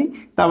বার করে নিই।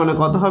 তার মানে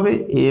কত হবে,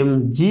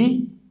 mg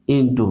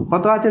ইন্টু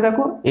কত আছে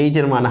দেখো, এইচ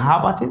এর মান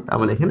হাফ আছে, তার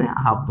মানে এখানে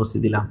হাফ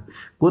বসিয়ে দিলাম।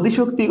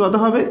 গতিশক্তি কত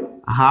হবে,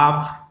 হাফ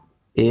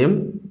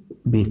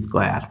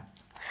mv²।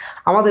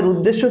 আমাদের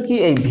উদ্দেশ্য কি,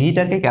 এই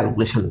ভিটাকে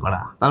ক্যালকুলেশন করা।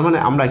 তার মানে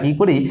আমরা কি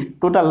করি,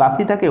 টোটাল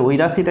রাশিটাকে ওই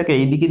রাশিটাকে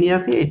এই দিকে নিয়ে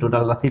আসি, এই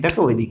টোটাল রাশিটাকে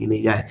ওই দিকে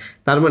নিয়ে যায়।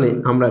 তার মানে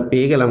আমরা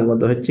পেয়ে গেলাম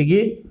কত হচ্ছে কি,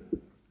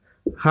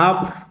 half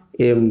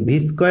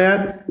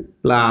mv²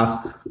 plus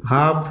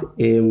half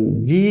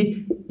mg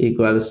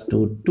equals to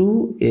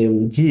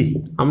 2mg।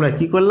 আমরা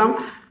কি করলাম,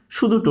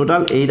 শুধু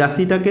টোটাল এই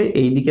রাশিটাকে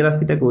এই দিকে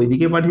রাশিটাকে ওই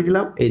দিকে পাঠিয়ে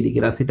দিলাম, এই দিকে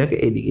রাশিটাকে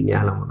এই দিকে নিয়ে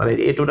আসলাম। তাহলে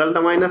এই টোটালটা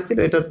মাইনাস ছিল,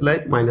 এটা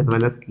মাইনাস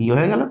মাইনাস কি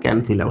হয়ে গেল,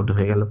 ক্যান্সেল আউট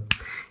হয়ে গেল।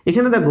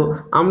 এখানে দেখো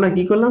আমরা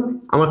কি করলাম,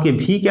 আমাকে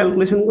ভি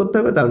ক্যালকুলেশন করতে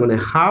হবে। তার মানে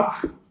হাফ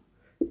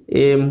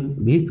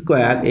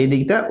mv² এই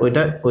দিকটা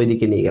ওইটা ওই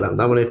দিকে নিয়ে গেলাম,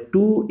 তার মানে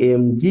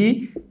 2mg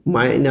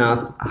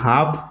মাইনাস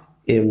হাফ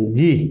mg।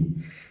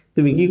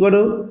 তুমি কি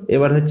করো,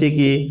 এবার হচ্ছে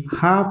কি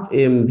হাফ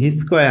mv²,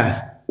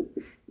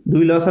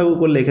 2 লসাগু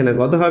করলে এখানে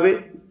কত হবে,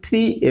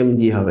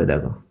 3mg হবে।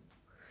 দেখো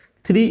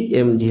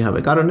 3mg হবে,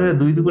 কারণ এখানে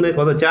 2 দুগুণে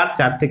কত, 4,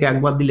 4 থেকে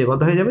একবার দিলে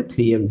কত হয়ে যাবে,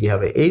 3mg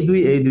হবে। এই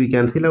দুই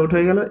ক্যান্সেল আউট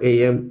হয়ে গেল,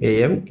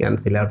 am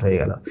ক্যান্সেল আউট হয়ে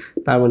গেল।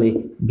 তার মানে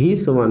ভি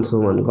সমান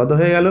সমান কত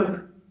হয়ে গেল,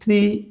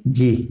 3g।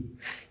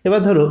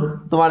 এবার ধরো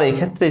তোমার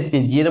এক্ষেত্রে যে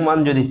জি এর মান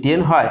যদি 10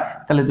 হয়,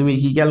 তাহলে তুমি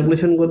কি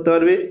ক্যালকুলেশন করতে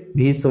পারবে,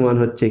 ভি সমান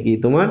হচ্ছে কি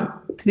তোমার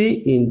 3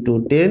 ×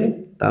 10,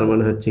 তার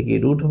মানে হচ্ছে কি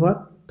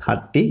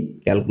 √30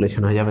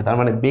 ক্যালকুলেশন হয়ে যাবে। তার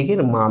মানে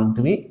বেগের মান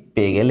তুমি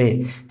পেয়ে গেলে।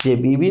 যে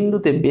বি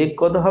বিন্দুতে বেগ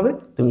কত হবে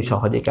তুমি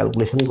সহজে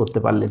ক্যালকুলেশন করতে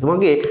পারলে।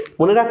 তোমাকে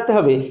মনে রাখতে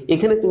হবে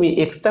এখানে তুমি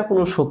এক্সট্রা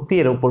কোনো শক্তি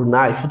এর ওপর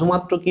নাই,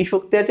 শুধুমাত্র কি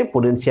শক্তি আছে,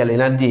 পোটেনশিয়াল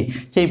এনার্জি।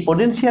 সেই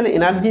পোটেনশিয়াল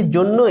এনার্জির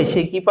জন্যই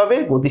সে কি পাবে,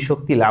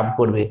 গতিশক্তি লাভ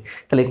করবে।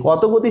 তাহলে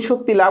কত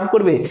গতিশক্তি লাভ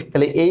করবে,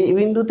 তাহলে এই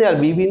বিন্দুতে আর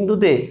বি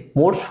বিন্দুতে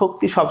মোট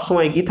শক্তি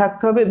সবসময় কি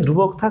থাকতে হবে,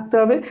 ধ্রুবক থাকতে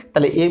হবে।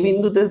 তাহলে এ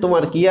বিন্দুতে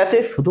তোমার কি আছে,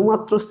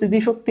 শুধুমাত্র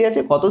স্থিতিশক্তি আছে।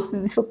 কত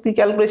স্থিতিশক্তি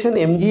ক্যালকুলেশন,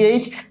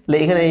 mgh। তাহলে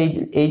এখানে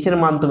এইচ এর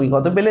মান তুমি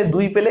কত পেলে,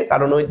 2 পেলে,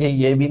 কারণ ওই যে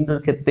এই বিন্দুর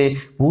ক্ষেত্রে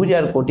ভুজ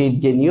আর কোটির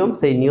যে নিয়ম,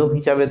 সেই নিয়ম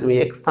হিসাবে তুমি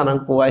x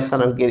স্থানাঙ্ক y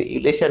স্থানাঙ্কের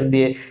রিলেশন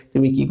দিয়ে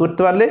তুমি কি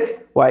করতে পারলে,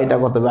 yটা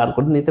কত বার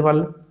করে নিতে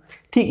পারলে।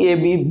 ঠিক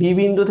বি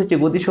বিন্দু থেকে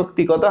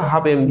গতিশক্তি কত,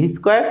 হাফ mv²,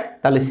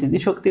 তাহলে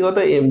স্থিতিশক্তি কত,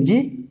 mg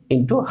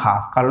ইন্টু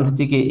হাফ, কারণ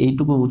হচ্ছে কি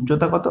এইটুকু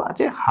উচ্চতা কত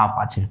আছে, হাফ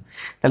আছে।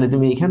 তাহলে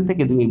তুমি এখান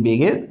থেকে তুমি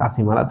বেগের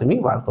রাশিমালা তুমি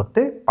বার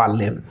করতে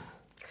পারলে।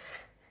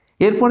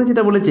 এরপরে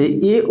যেটা বলেছে,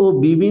 এ ও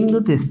বি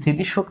বিন্দুতে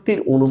স্থিতিশক্তির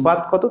অনুপাত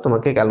কত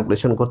তোমাকে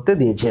ক্যালকুলেশন করতে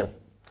দিয়েছে।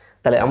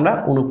 তাহলে আমরা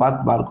অনুপাত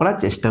বার করার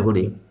চেষ্টা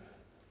করি।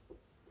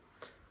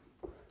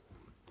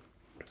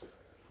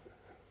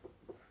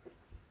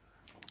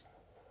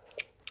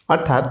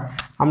 অর্থাৎ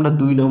আমরা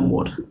 2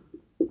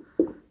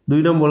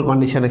 নম্বর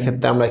কন্ডিশনের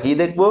ক্ষেত্রে আমরা কি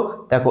দেখব,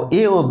 দেখো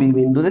এ ও বি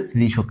বিন্দুতে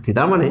স্থিতিশক্তি,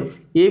 তার মানে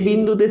এ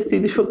বিন্দুতে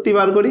স্থিতিশক্তি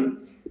বার করি।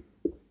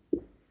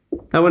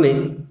 তার মানে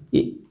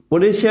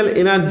পোটেনশিয়াল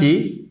এনার্জি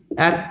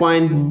এক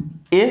পয়েন্ট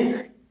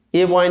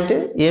এ পয়েন্টে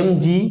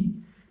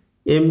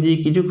mg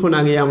কিছুক্ষণ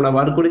আগে আমরা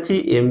বার করেছি,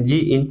 mg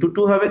ইন্টু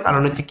 2 হবে,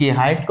 কারণ হচ্ছে কি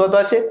হাইট কত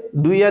আছে,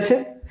 2 আছে,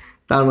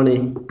 তার মানে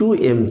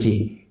 2mg।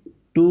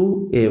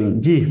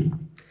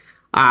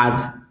 আর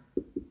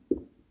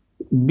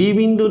বি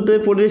বিন্দুতে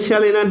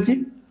পোটেনশিয়াল এনার্জি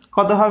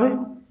কত হবে,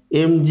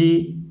 mg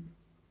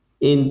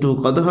ইন্টু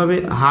কত হবে,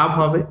 হাফ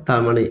হবে,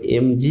 তার মানে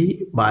mg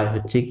বাই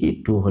হচ্ছে কি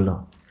 2 হলো।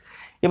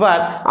 এবার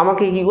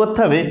আমাকে কি করতে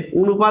হবে,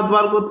 অনুপাত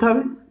বার করতে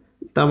হবে।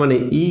 তার মানে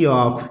ই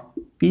অফ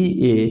পি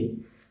এ,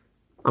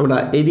 আমরা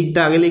এই দিকটা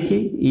আগে লিখি,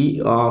 ই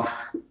অফ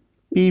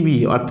পিবি,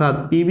 অর্থাৎ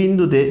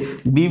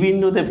বি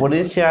বিন্দুতে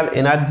পোটেনশিয়াল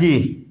এনার্জি,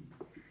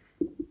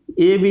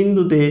 এ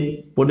বিন্দুতে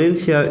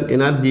পোটেনশিয়াল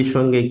এনার্জির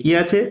সঙ্গে কি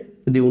আছে,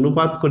 যদি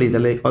অনুপাত করি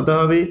তাহলে কত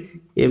হবে,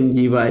 mg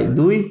বাই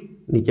 2,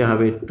 নিচে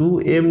হবে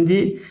 2mg,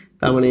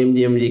 তার মানে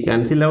mg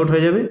ক্যান্সেল আউট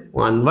হয়ে যাবে,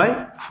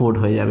 1/4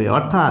 হয়ে যাবে।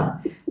 অর্থাৎ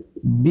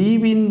বি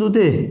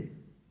বিন্দুতে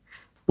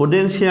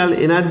পোটেনশিয়াল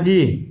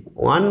এনার্জি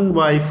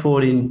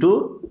 1/4 ইন্টু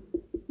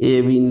এ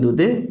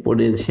বিন্দুতে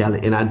পোটেনশিয়াল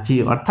এনার্জি,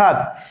 অর্থাৎ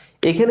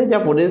এখানে যা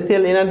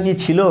পোটেনশিয়াল এনার্জি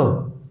ছিল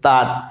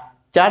তার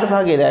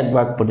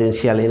 4/1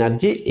 পোটেনশিয়াল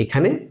এনার্জি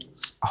এখানে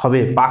হবে।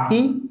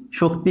 বাকি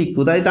শক্তি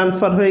কোথায়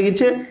ট্রান্সফার হয়ে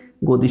গেছে,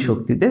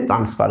 গতিশক্তিতে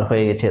ট্রান্সফার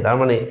হয়ে গেছে। তার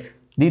মানে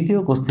দ্বিতীয়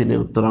কোশ্চেনের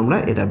উত্তর আমরা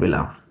এটা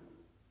পেলাম।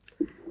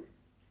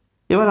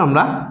 এবার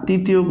আমরা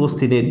তৃতীয়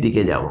কোশ্চেনের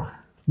দিকে যাব।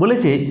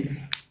 বলেছে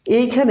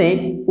এইখানে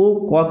ও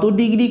কত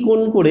ডিগ্রি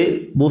কোণ করে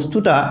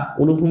বস্তুটা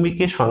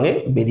অনুভূমিকের সঙ্গে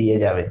বেরিয়ে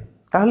যাবে।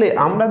 তাহলে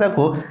আমরা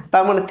দেখো,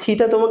 তার মানে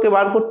থিটা তোমাকে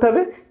বার করতে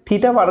হবে।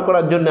 থিটা বার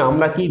করার জন্য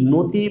আমরা কি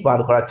নতি বার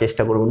করার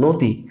চেষ্টা করব,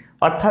 নতি,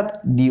 অর্থাৎ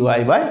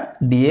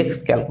dy/dx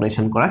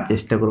ক্যালকুলেশন করার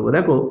চেষ্টা করব।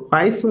 দেখো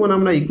ফাই সমান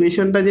আমরা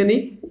ইকুয়েশনটা জানি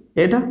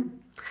এটা,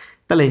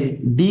 তাহলে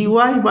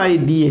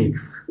dy/dx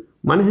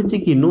মানে হচ্ছে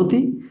কি নতি,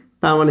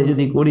 তার মানে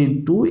যদি করি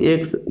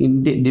 2x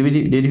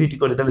ডেরিভেটিভ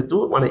করি তাহলে 2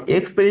 মানে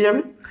x পেয়ে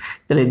যাবে।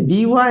 তাহলে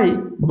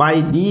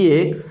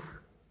dy/dx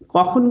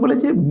কখন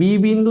বলেছে, বি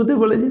বিন্দুতে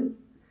বলেছে,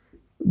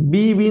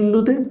 বি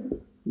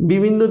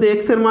বিন্দুতে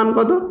x এর মান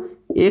কত,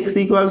 x =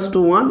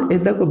 1। এই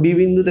দেখো বি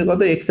বিন্দুতে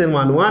কত, x এর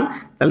মান 1,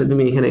 তাহলে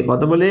তুমি এখানে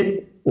কত বলে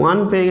 1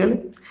 পেয়ে গেলে।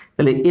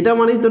 তাহলে এটা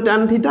মানেই তো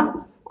ট্যান থিটা,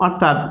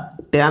 অর্থাৎ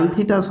ট্যান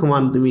থিটা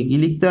সমান তুমি কি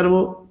লিখতে পারবো,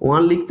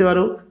 1 লিখতে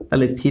পারো।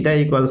 তাহলে থিটা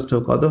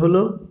 = কত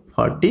হলো,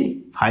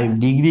 45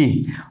 ডিগ্রি।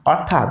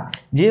 অর্থাৎ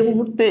যে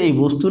মুহূর্তে এই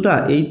বস্তুটা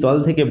এই তল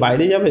থেকে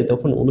বাইরে যাবে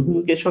তখন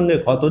অনুভূমিকের সঙ্গে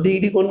কত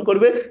ডিগ্রি কোণ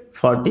করবে,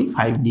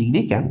 45 ডিগ্রি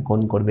কোণ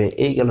করবে।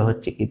 এই গেল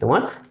হচ্ছে কি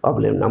তোমার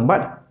প্রবলেম নাম্বার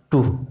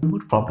 2।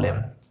 প্রবলেম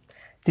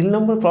 3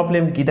 নম্বর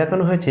প্রবলেম কি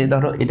দেখানো হয়েছে,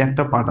 ধরো এটা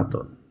একটা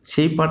পাটাতন,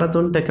 সেই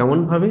পাটাতনটা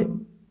কেমনভাবে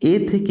এ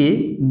থেকে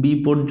বি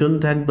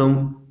পর্যন্ত একদম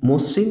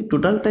মসৃণ,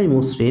 টোটালটাই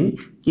মসৃণ,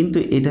 কিন্তু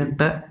এটা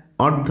একটা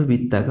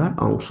অর্ধবৃত্তাকার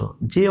অংশ,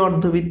 যে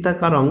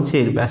অর্ধবৃত্তাকার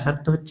অংশের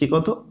ব্যাসার্ধ হচ্ছে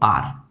কত,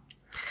 আর।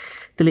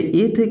 তাহলে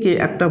এ থেকে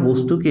একটা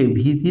বস্তুকে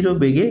v0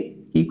 বেগে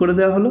কি করে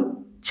দেওয়া হলো,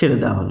 ছেড়ে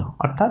দেওয়া হলো।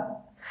 অর্থাৎ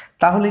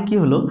তাহলে কি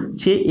হলো,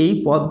 সে এই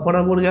পথ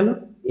বরাবর গেল,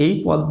 এই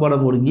পথ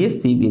বরাবর গিয়ে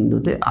সি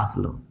বিন্দুতে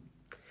আসলো।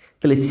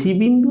 তাহলে সি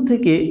বিন্দু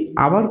থেকে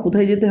আবার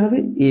কোথায় যেতে হবে,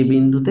 এ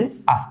বিন্দুতে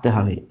আসতে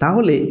হবে।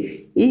 তাহলে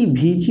এই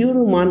v0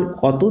 মান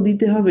কত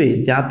দিতে হবে,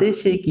 যাতে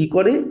সে কি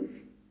করে,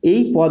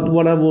 এই পথ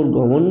বরাবর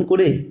গমন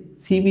করে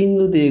সি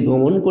বিন্দুতে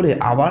গমন করে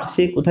আবার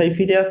সে কোথায়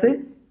ফিরে আসে,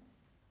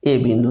 এ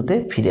বিন্দুতে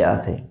ফিরে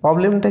আসে।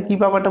 প্রবলেমটা কি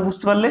ব্যাপারটা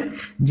বুঝতে পারলে,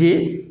 যে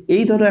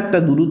এই ধরো একটা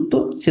দূরত্ব,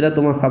 সেটা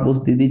তোমার সাপোজ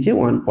দিয়ে দিয়েছে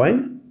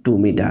 1.2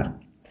 মিটার,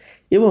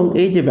 এবং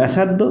এই যে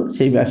ব্যাসার্ধ,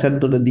 সেই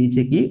ব্যাসার্ধটা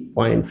দিয়েছে কি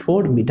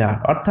 0.4 মিটার।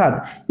 অর্থাৎ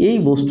এই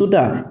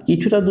বস্তুটা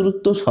কিছুটা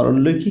দূরত্ব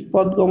সরলরৈখিক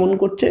পথ গমন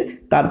করছে,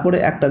 তারপরে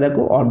একটা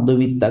দেখো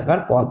অর্ধবৃত্তাকার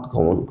পথ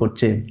গমন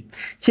করছে।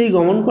 সেই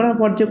গমন করার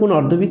পর যে কোনো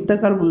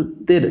অর্ধবৃত্তাকার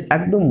বৃত্তের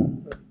একদম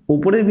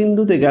উপরের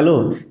বিন্দুতে গেল,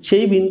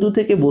 সেই বিন্দু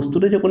থেকে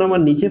বস্তুটা যখন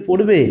আমার নিচে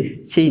পড়বে,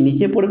 সেই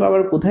নিচে পড়বে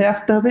আবার কোথায়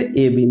আসতে হবে,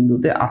 এ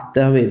বিন্দুতে আসতে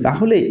হবে।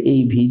 তাহলে এই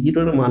v0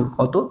 এর মান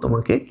কত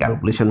তোমাকে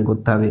ক্যালকুলেশন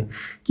করতে হবে।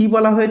 কি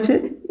বলা হয়েছে,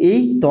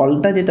 এই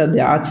তলটা যেটা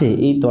দেওয়া আছে,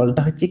 এই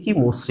তলটা হচ্ছে কি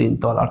মসৃণ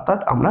তল, অর্থাৎ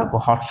আমরা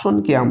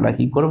ঘর্ষণকে আমরা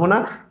কি করব না,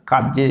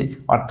 কার্যে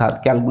অর্থাৎ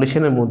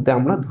ক্যালকুলেশনের মধ্যে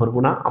আমরা ধরবো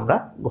না, আমরা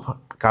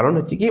কারণ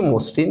হচ্ছে কি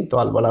মসৃণ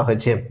তল বলা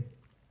হয়েছে।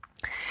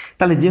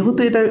 তাহলে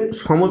যেহেতু এটা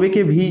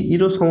সমবেগে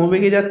v0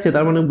 সমবেগে যাচ্ছে,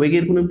 তার মানে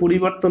বেগের কোনো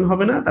পরিবর্তন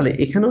হবে না। তাহলে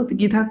এখানেও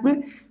কি থাকবে,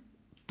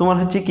 তোমার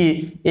হচ্ছে কি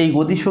এই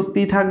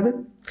গতিশক্তি থাকবে।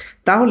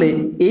 তাহলে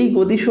এই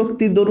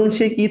গতিশক্তির দরুন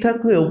সে কি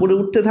থাকবে, উপরে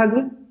উঠতে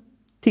থাকবে।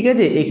 ঠিক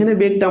আছে, এখানে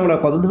বেগটা আমরা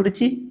কত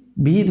ধরেছি,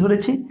 v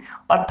ধরেছি,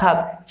 অর্থাৎ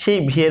সেই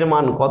v এর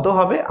মান কত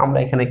হবে আমরা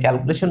এখানে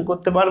ক্যালকুলেশন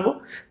করতে পারবো।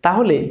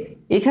 তাহলে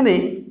এখানে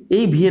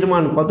এই v এর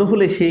মান কত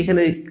হলে সে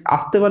এখানে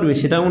আসতে পারবে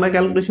সেটা আমরা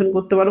ক্যালকুলেশন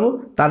করতে পারবো।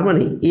 তার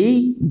মানে এই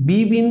বি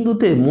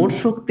বিন্দুতে মোট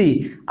শক্তি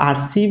আর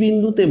সি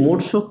বিন্দুতে মোট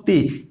শক্তি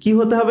কি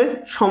হতে হবে,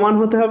 সমান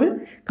হতে হবে।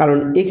 কারণ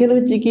এখানে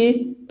হচ্ছে কি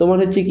তোমার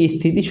হচ্ছে কি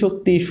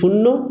স্থিতিশক্তি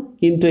 0,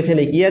 কিন্তু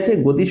এখানে কি আছে,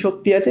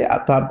 গতিশক্তি আছে,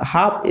 অর্থাৎ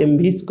হাফ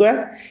mv²।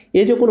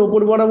 এ যখন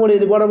উপর বরাবর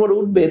এর বরাবর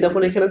উঠবে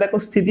তখন এখানে দেখো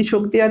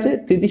স্থিতিশক্তি আছে,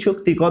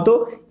 স্থিতিশক্তি কত,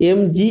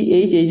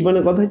 mgh, মানে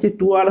কত হচ্ছে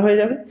 2r হয়ে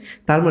যাবে।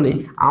 তার মানে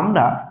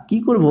আমরা কি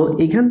করব,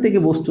 এখান থেকে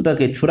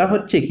বস্তুটাকে ছোড়া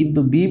হচ্ছে, কিন্তু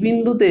বি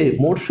বিন্দুতে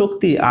মোট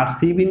শক্তি আর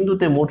সি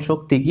বিন্দুতে মোট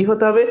শক্তি কি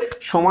হতে হবে,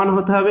 সমান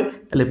হতে হবে।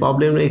 তাহলে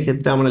প্রবলেমের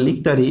ক্ষেত্রে আমরা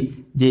লিখতে পারি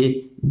যে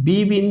বি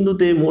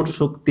বিন্দুতে মোট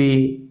শক্তি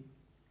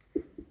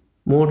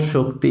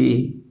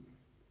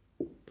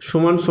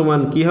সমান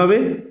সমান কি হবে,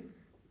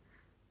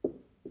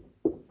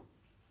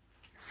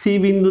 সি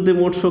বিন্দুতে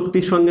মোট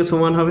শক্তির সঙ্গে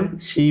সমান হবে।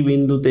 সি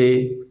বিন্দুতে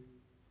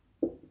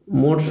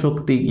মোট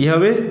শক্তি কি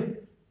হবে,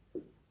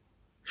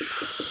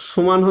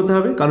 সমান হতে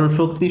হবে, কারণ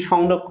শক্তি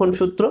সংরক্ষণ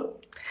সূত্র।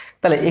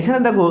 তাহলে এখানে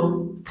দেখো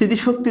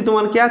স্থিতিশক্তি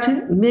তোমার কি আছে,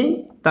 নেই,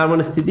 তার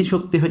মানে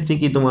স্থিতিশক্তি হচ্ছে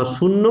কি তোমার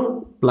 0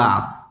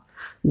 প্লাস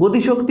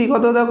গতিশক্তি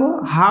কত দেখো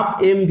half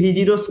M V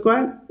zero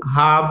square,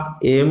 half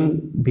M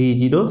V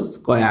zero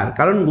square,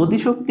 কারণ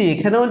গতিশক্তি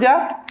এখানেও যা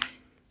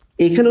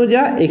এখানেও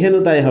যা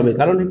এখানেও তাই হবে,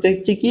 কারণ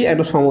হচ্ছে কি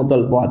একটা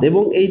সমতল পথ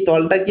এবং এই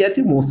তলটা কি আছে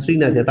মসৃণ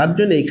আছে, তার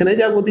জন্য এখানে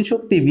যা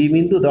গতিশক্তি বি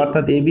বিন্দুতে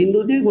অর্থাৎ এ বিন্দু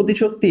যে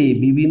গতিশক্তি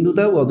বি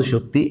বিন্দুতেও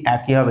গতিশক্তি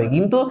একই হবে,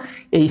 কিন্তু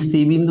এই সি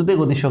বিন্দুতে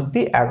গতিশক্তি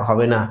এক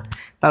হবে না।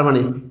 তার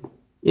মানে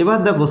এবার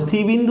দেখো সি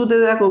বিন্দুতে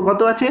দেখো কত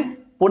আছে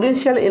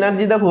পোটেনশিয়াল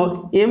এনার্জি দেখো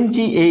এম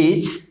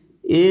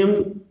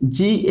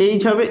জি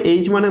এইচ হবে,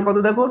 এইচ মানে কত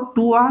দেখো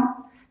 2r,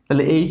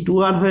 তাহলে এই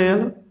 2r হয়ে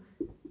গেল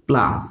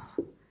প্লাস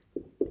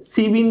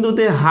সি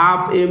বিন্দুতে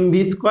হাফ এম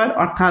ভি স্কোয়ার,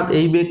 অর্থাৎ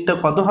এই বেগটা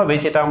কত হবে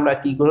সেটা আমরা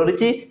কি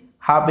করেছি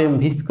হাফ এম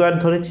ভি স্কোয়ার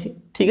ধরেছি,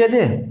 ঠিক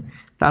আছে।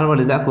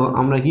 তারপরে দেখো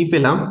আমরা কি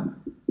পেলাম,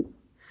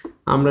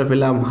 আমরা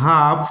পেলাম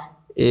half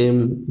M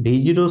V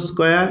zero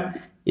square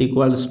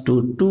equals to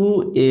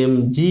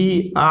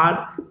 2mgr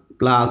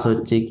plus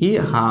হচ্ছে কি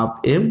হাফ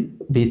এম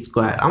ভি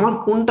স্কোয়ার। আমার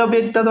কোনটা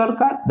বেগটা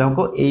দরকার,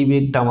 দেখো এই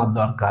বেগটা আমার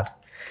দরকার,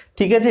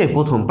 ঠিক আছে,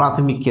 প্রথম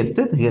প্রাথমিক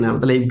ক্ষেত্রে থেকে নেব।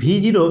 তাহলে এই ভি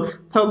জিরো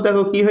সব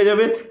দেখো কি হয়ে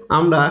যাবে,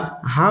 আমরা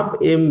হাফ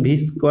এম ভি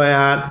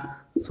স্কোয়ার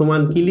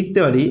সমান কি লিখতে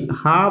পারি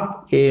half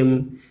M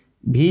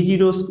V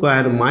zero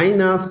square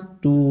minus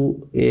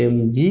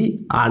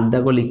 2mgr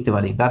দেখো লিখতে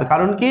পারি। তার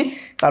কারণ কি,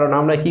 কারণ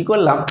আমরা কি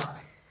করলাম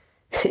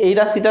এই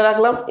রাশিটা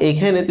রাখলাম,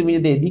 এখানে তুমি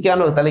যদি এদিকে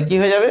আনো তাহলে কি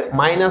হয়ে যাবে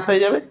মাইনাস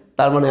হয়ে যাবে,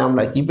 তার মানে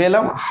আমরা কি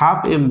পেলাম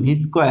half M V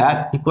square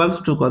equals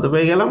to কত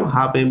পেয়ে গেলাম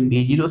half M V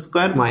zero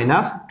square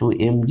minus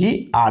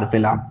 2mgr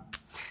পেলাম।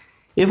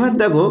 এবার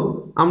দেখো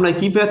আমরা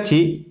কি পাচ্ছি,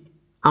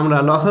 আমরা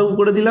লসাগু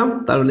করে দিলাম,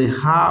 তার মানে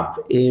হাফ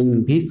এম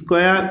ভি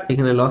স্কোয়ার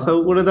এখানে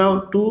লসাগু করে দাও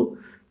 2,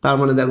 তার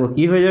মানে দেখো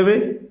কি হয়ে যাবে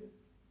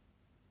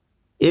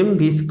M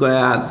V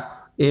square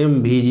M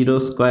V zero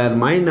square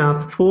minus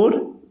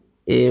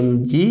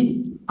 4mgr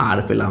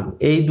পেলাম।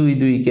 এই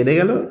 2 কেটে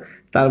গেল,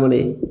 তার মানে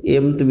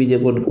এম তুমি যে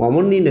কোন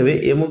কমন নিয়ে নেবে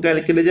এমও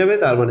কেটে যাবে,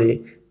 তার মানে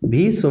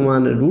ভি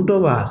সমান রুট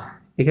ওভার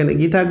এখানে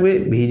কি থাকবে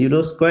ভি জিরো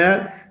স্কোয়ার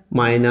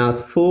মাইনাস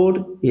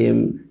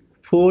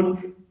 4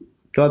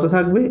 কত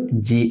থাকবে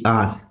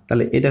gr,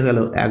 তাহলে এটা গেল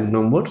 1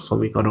 নম্বর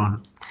সমীকরণ।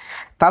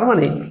 তার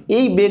মানে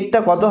এই বেগটা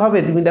কত হবে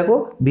তুমি দেখো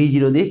ভি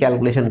জিরো দিয়ে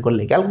ক্যালকুলেশন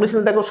করলে, ক্যালকুলেশন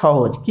দেখো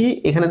সহজ কি,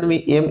 এখানে তুমি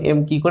এম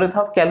কি করে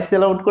থাক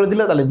ক্যালসিয়াল আউট করে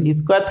দিলে, তাহলে ভি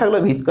স্কোয়ার থাকলো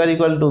V square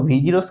equal to V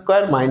zero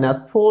square minus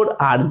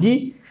 4rg,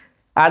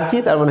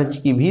 তার মানে হচ্ছে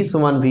কি ভি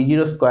সমান V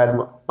zero square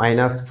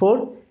minus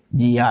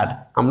 4gr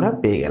আমরা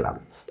পেয়ে গেলাম।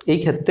 এই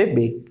ক্ষেত্রে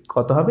বেগ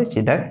কত হবে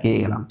সেটা পেয়ে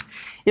গেলাম।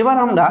 এবার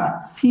আমরা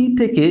সি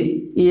থেকে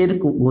এর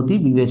গতি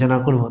বিবেচনা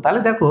করব।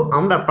 তাহলে দেখো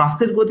আমরা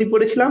প্রাসের গতি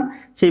পড়েছিলাম,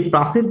 সেই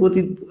প্রাসের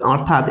গতি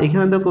অর্থাৎ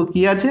এখানে দেখো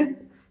কি আছে,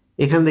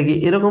 এখান থেকে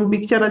এরকম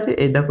পিকচার আছে,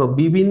 এই দেখো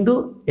বি বিন্দু,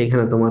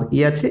 এখানে তোমার কি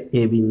আছে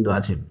এ বিন্দু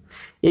আছে,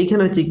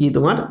 এইখানে হচ্ছে কি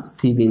তোমার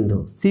সি বিন্দু।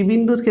 সি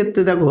বিন্দুর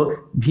ক্ষেত্রে দেখো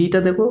ভিটা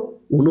দেখো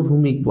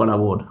অনুভূমিক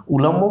বরাবর,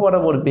 উলম্ব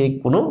বরাবর বেগ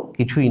কোনো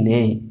কিছুই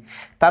নেই,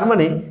 তার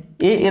মানে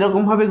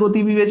এরকমভাবে গতি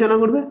বিবেচনা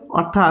করবে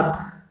অর্থাৎ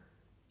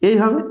এই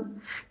হবে।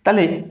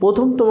 তাহলে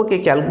প্রথম তোমাকে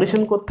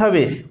ক্যালকুলেশন করতে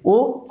হবে ও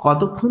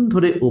কতক্ষণ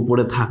ধরে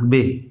উপরে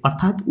থাকবে,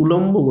 অর্থাৎ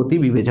উলম্ব গতি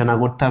বিবেচনা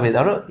করতে হবে।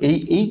 ধরো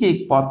এই যে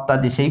পথটা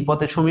যে সেই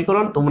পথের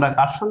সমীকরণ তোমরা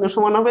কার সঙ্গে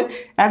সমান হবে,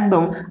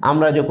 একদম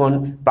আমরা যখন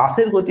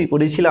প্রাসের গতি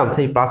করেছিলাম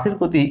সেই প্রাসের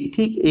গতি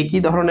ঠিক একই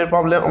ধরনের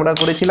প্রবলেম আমরা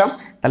করেছিলাম।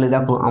 তাহলে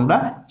দেখো আমরা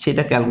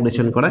সেটা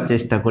ক্যালকুলেশন করার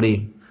চেষ্টা করি।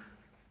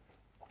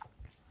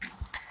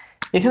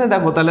 এখানে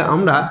দেখো তাহলে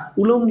আমরা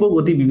উলম্ব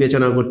গতি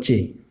বিবেচনা করছি,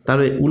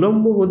 তাহলে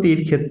উলম্ব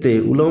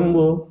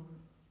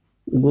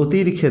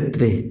গতির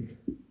ক্ষেত্রে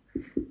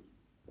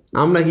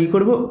আমরা কি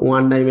করব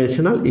ওয়ান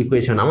ডাইমেনশনাল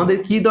ইকুয়েশন, আমাদের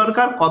কি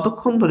দরকার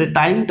কতক্ষণ ধরে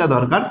টাইমটা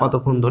দরকার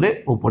কতক্ষণ ধরে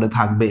উপরে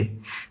থাকবে।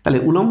 তাহলে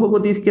উলম্ব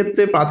গতির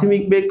ক্ষেত্রে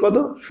প্রাথমিক বেগ কত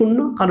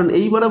 0, কারণ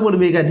এই বরাবর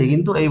বেগ আছে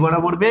কিন্তু এই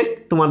বরাবর বেগ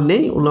তোমার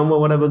নেই, উলম্ব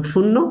বরাবর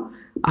 0,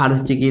 আর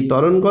হচ্ছে কি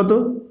ত্বরণ কত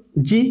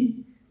জি,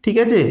 ঠিক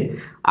আছে,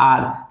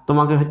 আর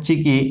তোমাকে হচ্ছে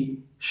কি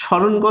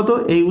সরণ কত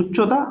এই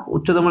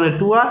উচ্চতা মানে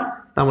 2r,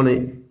 তার মানে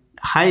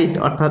হাইট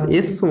অর্থাৎ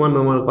এস সমান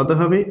আমার কত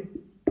হবে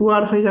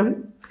 2r হয়ে যাবে।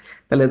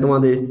 তাহলে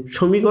তোমাদের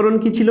সমীকরণ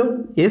কি ছিল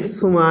এস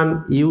সমান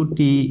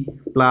ইউটি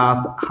প্লাস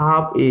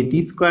হাফ এ টি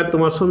স্কোয়ার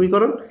তোমার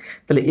সমীকরণ।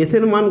 তাহলে এস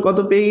এর মান কত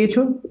পেয়ে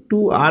গেছো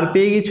 2r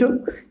পেয়ে গেছো,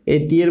 এই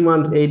টি এর মান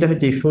এইটা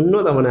হচ্ছে 0,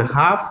 তার মানে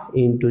হাফ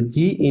ইন্টু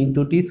জি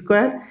ইন্টু টি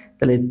স্কোয়ার।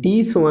 তাহলে টি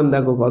সমান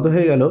দেখো কত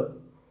হয়ে গেল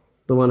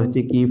তোমার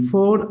হচ্ছে কি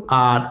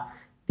 4r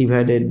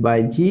ডিভাইডেড বাই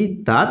জি,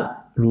 তার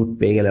রুট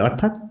পেয়ে গেলে,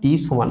 অর্থাৎ টি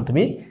সমান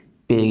তুমি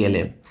পেয়ে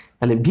গেলে।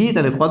 তাহলে ভি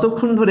তাহলে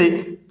কতক্ষণ ধরে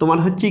তোমার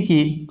হচ্ছে কি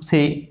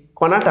সেই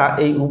কণাটা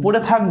এই উপরে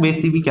থাকবে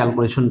তুমি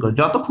ক্যালকুলেশন করো,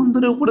 যতক্ষণ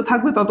ধরে উপরে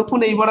থাকবে ততক্ষণ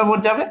এই বরাবর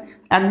যাবে,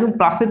 একদম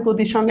প্রাসের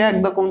গতির সঙ্গে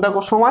একদম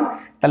দেখো সমান।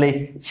 তাহলে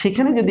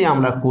সেখানে যদি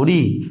আমরা করি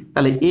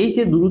তাহলে এই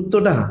যে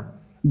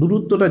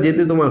দূরত্বটা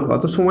যেতে তোমার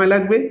কত সময়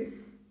লাগবে,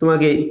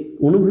 তোমাকে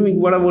অনুভূমিক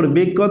বরাবর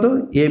বেগ কত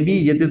এ বি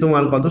যেতে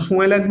তোমার কত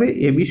সময় লাগবে,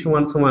 এ বি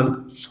সমান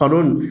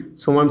সরণ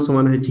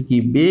সমান হচ্ছে কি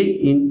বেগ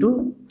ইন্টু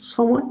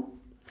সময়।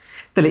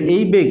 তাহলে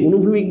এই বেগ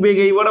অনুভূমিক বেগ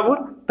এই বরাবর,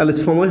 তাহলে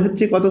সময়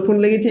হচ্ছে কতক্ষণ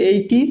লেগেছে এই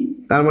টি,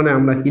 তার মানে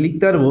আমরা কি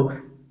লিখতে পারবো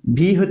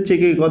ভি হচ্ছে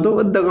কি কত,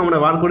 ওর দেখো আমরা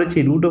বার করেছি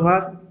রুট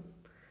ওভার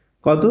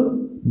কত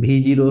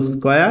v0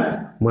 square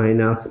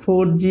minus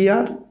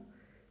 4gr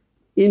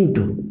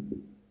into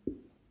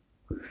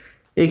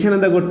এখানে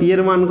দেখো টি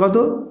এর মান কত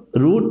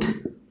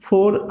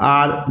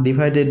 √4r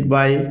ডিভাইডেড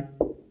বাই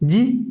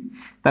জি।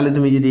 তাহলে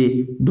তুমি যদি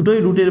দুটোই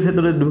রুটের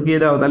ভেতরে ঢুকিয়ে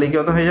দাও তাহলে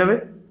কত হয়ে যাবে,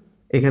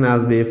 এখানে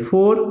আসবে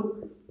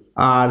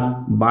 4r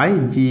by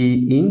G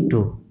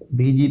into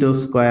v0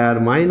 square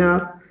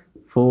minus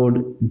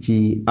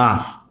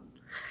 4gr।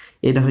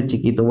 এটা হচ্ছে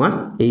কি তোমার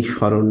এই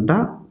সরণটা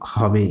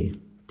হবে,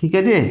 ঠিক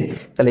আছে।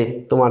 তাহলে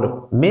তোমার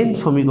মেন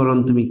সমীকরণ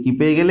তুমি কি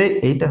পেয়ে গেলে,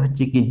 এইটা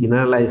হচ্ছে কি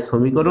জেনারেলাইজ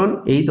সমীকরণ।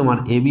 এই তোমার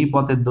এবি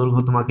পথের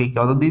দৈর্ঘ্য তোমাকে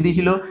কত দিয়ে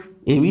দিয়েছিল,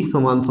 এবি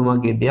সমান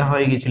তোমাকে দেওয়া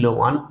হয়ে গেছিল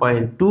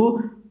 1.2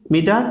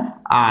 মিটার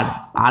আর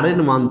আর এর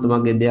মান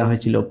তোমাকে দেওয়া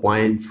হয়েছিল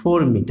 0.4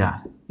 মিটার।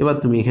 এবার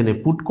তুমি এখানে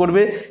পুট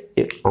করবে,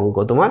 অঙ্ক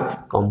তোমার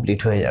কমপ্লিট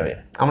হয়ে যাবে।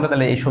 আমরা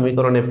তাহলে এই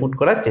সমীকরণে পুট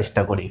করার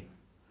চেষ্টা করি।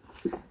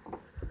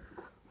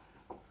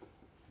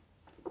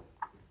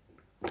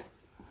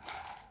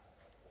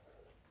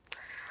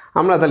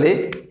 আমরা তাহলে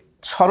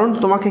সরণ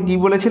তোমাকে কি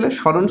বলেছিল,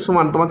 সরণ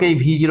সমান তোমাকে এই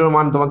v0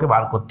 মান তোমাকে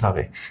বার করতে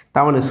হবে।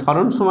 তার মানে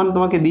সরণ সমান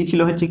তোমাকে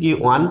দিয়েছিল হচ্ছে কি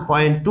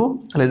 1.2।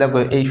 তাহলে দেখো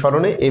এই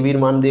সরণে এবির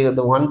মান দিয়ে গেল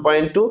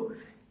 1.2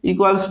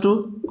 ইকুয়ালস টু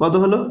কত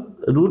হলো,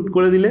 রুট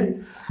করে দিলে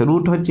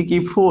রুট হচ্ছে কি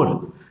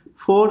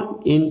 4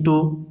 ইন্টু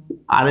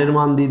আর এর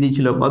মান দিয়ে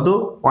দিয়েছিল কত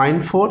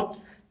 0.4,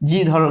 জি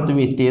ধরো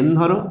তুমি 10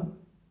 ধরো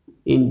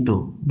ইন্টু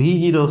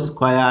v0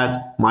 স্কোয়ার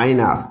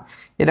মাইনাস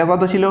এটা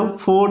কত ছিল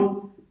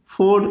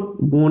 4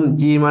 গুণ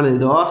জি মানে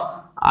 10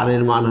 আর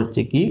এর মান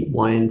হচ্ছে কি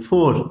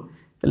 0.4।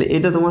 তাহলে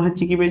এটা তোমার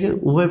হচ্ছে কি পেয়েছে,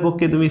 উভয়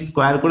পক্ষে তুমি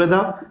স্কোয়ার করে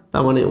দাও,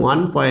 তার মানে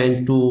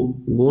 1.2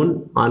 গুণ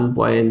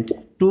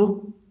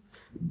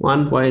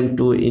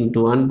 1.2 ইন্টু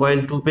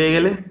 1.2 পেয়ে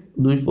গেলে,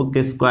 দুই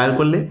পক্ষে স্কোয়ার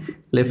করলে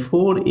তাহলে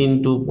 4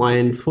 ইন্টু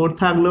 0.4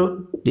 থাকলো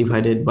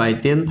ডিভাইডেড বাই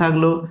 10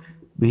 থাকলো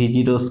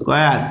v0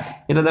 স্কোয়ার।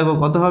 এটা দেখো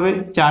কত হবে,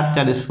 4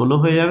 4 16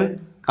 হয়ে যাবে,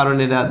 কারণ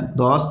এটা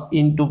 10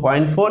 ইন্টু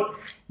 0.4,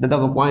 এটা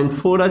দেখো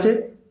 0.4 আছে,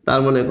 তার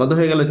মানে কত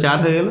হয়ে গেল 4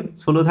 হয়ে গেল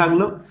 16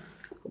 থাকলো।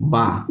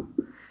 বা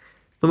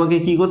তোমাকে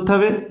কি করতে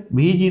হবে,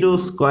 v0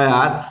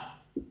 স্কোয়ার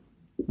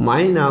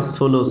মাইনাস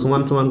 16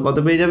 সমান সমান কত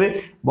পেয়ে যাবে,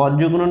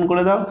 বর্জ্য গুণন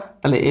করে দাও,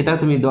 তাহলে এটা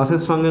তুমি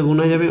 10-এর সঙ্গে গুণ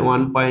হয়ে যাবে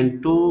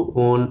 1.2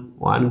 গুণ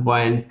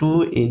 1.2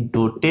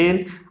 ইন্টু 10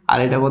 আর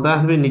এটা কত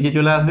আসবে নিচে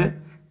চলে আসবে,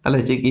 তাহলে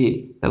হচ্ছে কি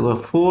দেখো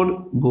 4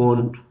 গুণ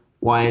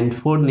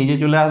 0.4 নিচে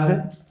চলে আসবে।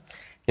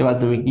 এবার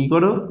তুমি কি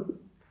করো,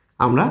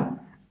 আমরা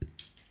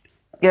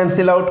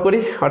ক্যান্সেল আউট করি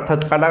অর্থাৎ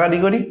কাটাকাটি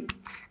করি।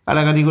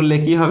 কাটাকাটি করলে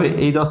কি হবে,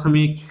 এই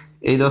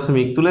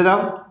দশমিক তুলে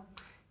দাও,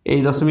 এই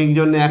দশমিক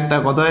জন্য একটা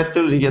কত হচ্ছে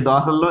নিচে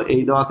 10 হলো,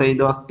 এই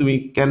 10 তুমি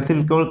ক্যান্সেল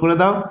করে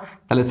দাও,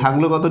 তাহলে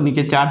থাকলো কত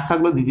নিচে 4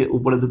 থাকলো, দিকে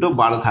উপরে দুটো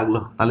 12 থাকলো।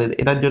 তাহলে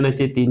এটার জন্য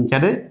হচ্ছে 3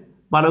 4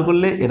 12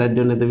 করলে, এটার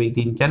জন্য তুমি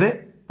 3 4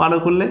 12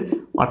 করলে,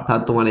 অর্থাৎ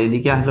তোমার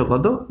এদিকে আসলো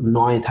কত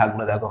 9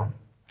 থাকলো। দেখো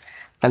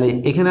তাহলে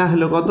এখানে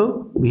আসলো কত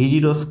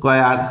v0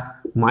 স্কোয়ার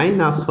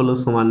মাইনাস 16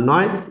 সমান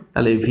 9,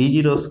 তাহলে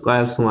v0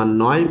 স্কোয়ার সমান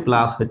 9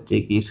 প্লাস হচ্ছে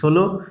কি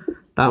 16,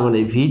 তার মানে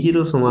v0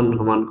 সমান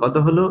সমান কত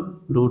হলো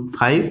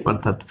 √5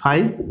 অর্থাৎ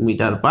 5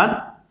 মিটার পার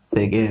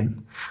সেকেন্ড।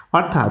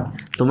 অর্থাৎ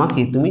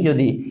তুমি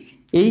যদি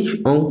এই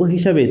অঙ্ক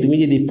হিসাবে তুমি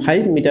যদি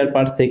 5 মিটার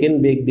পার সেকেন্ড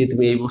বেগ দিয়ে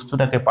তুমি এই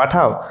বস্তুটাকে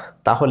পাঠাও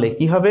তাহলে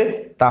কি হবে,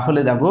 তাহলে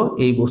দেখো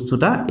এই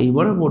বস্তুটা এই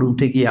বরাবর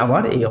উঠে গিয়ে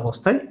আবার এই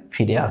অবস্থায়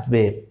ফিরে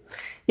আসবে।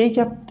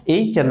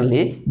 এই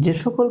চ্যানেলে যে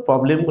সকল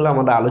প্রবলেমগুলো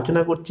আমরা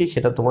আলোচনা করছি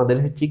সেটা তোমাদের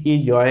হচ্ছে কি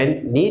জয়েন্ট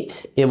নিট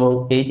এবং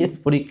এইচএস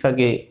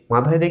পরীক্ষাকে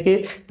মাথায় রেখে,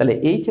 তাহলে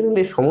এই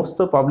চ্যানেলের সমস্ত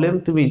প্রবলেম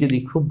তুমি যদি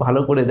খুব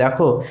ভালো করে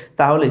দেখো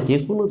তাহলে যে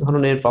কোনো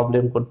ধরনের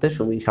প্রবলেম করতে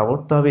তুমি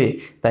সামর্থ্য হবে।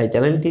 তাই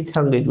চ্যানেলটির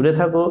সঙ্গে জুড়ে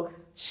থাকো,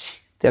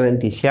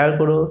 চ্যানেলটি শেয়ার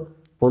করো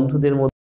বন্ধুদের মধ্যে।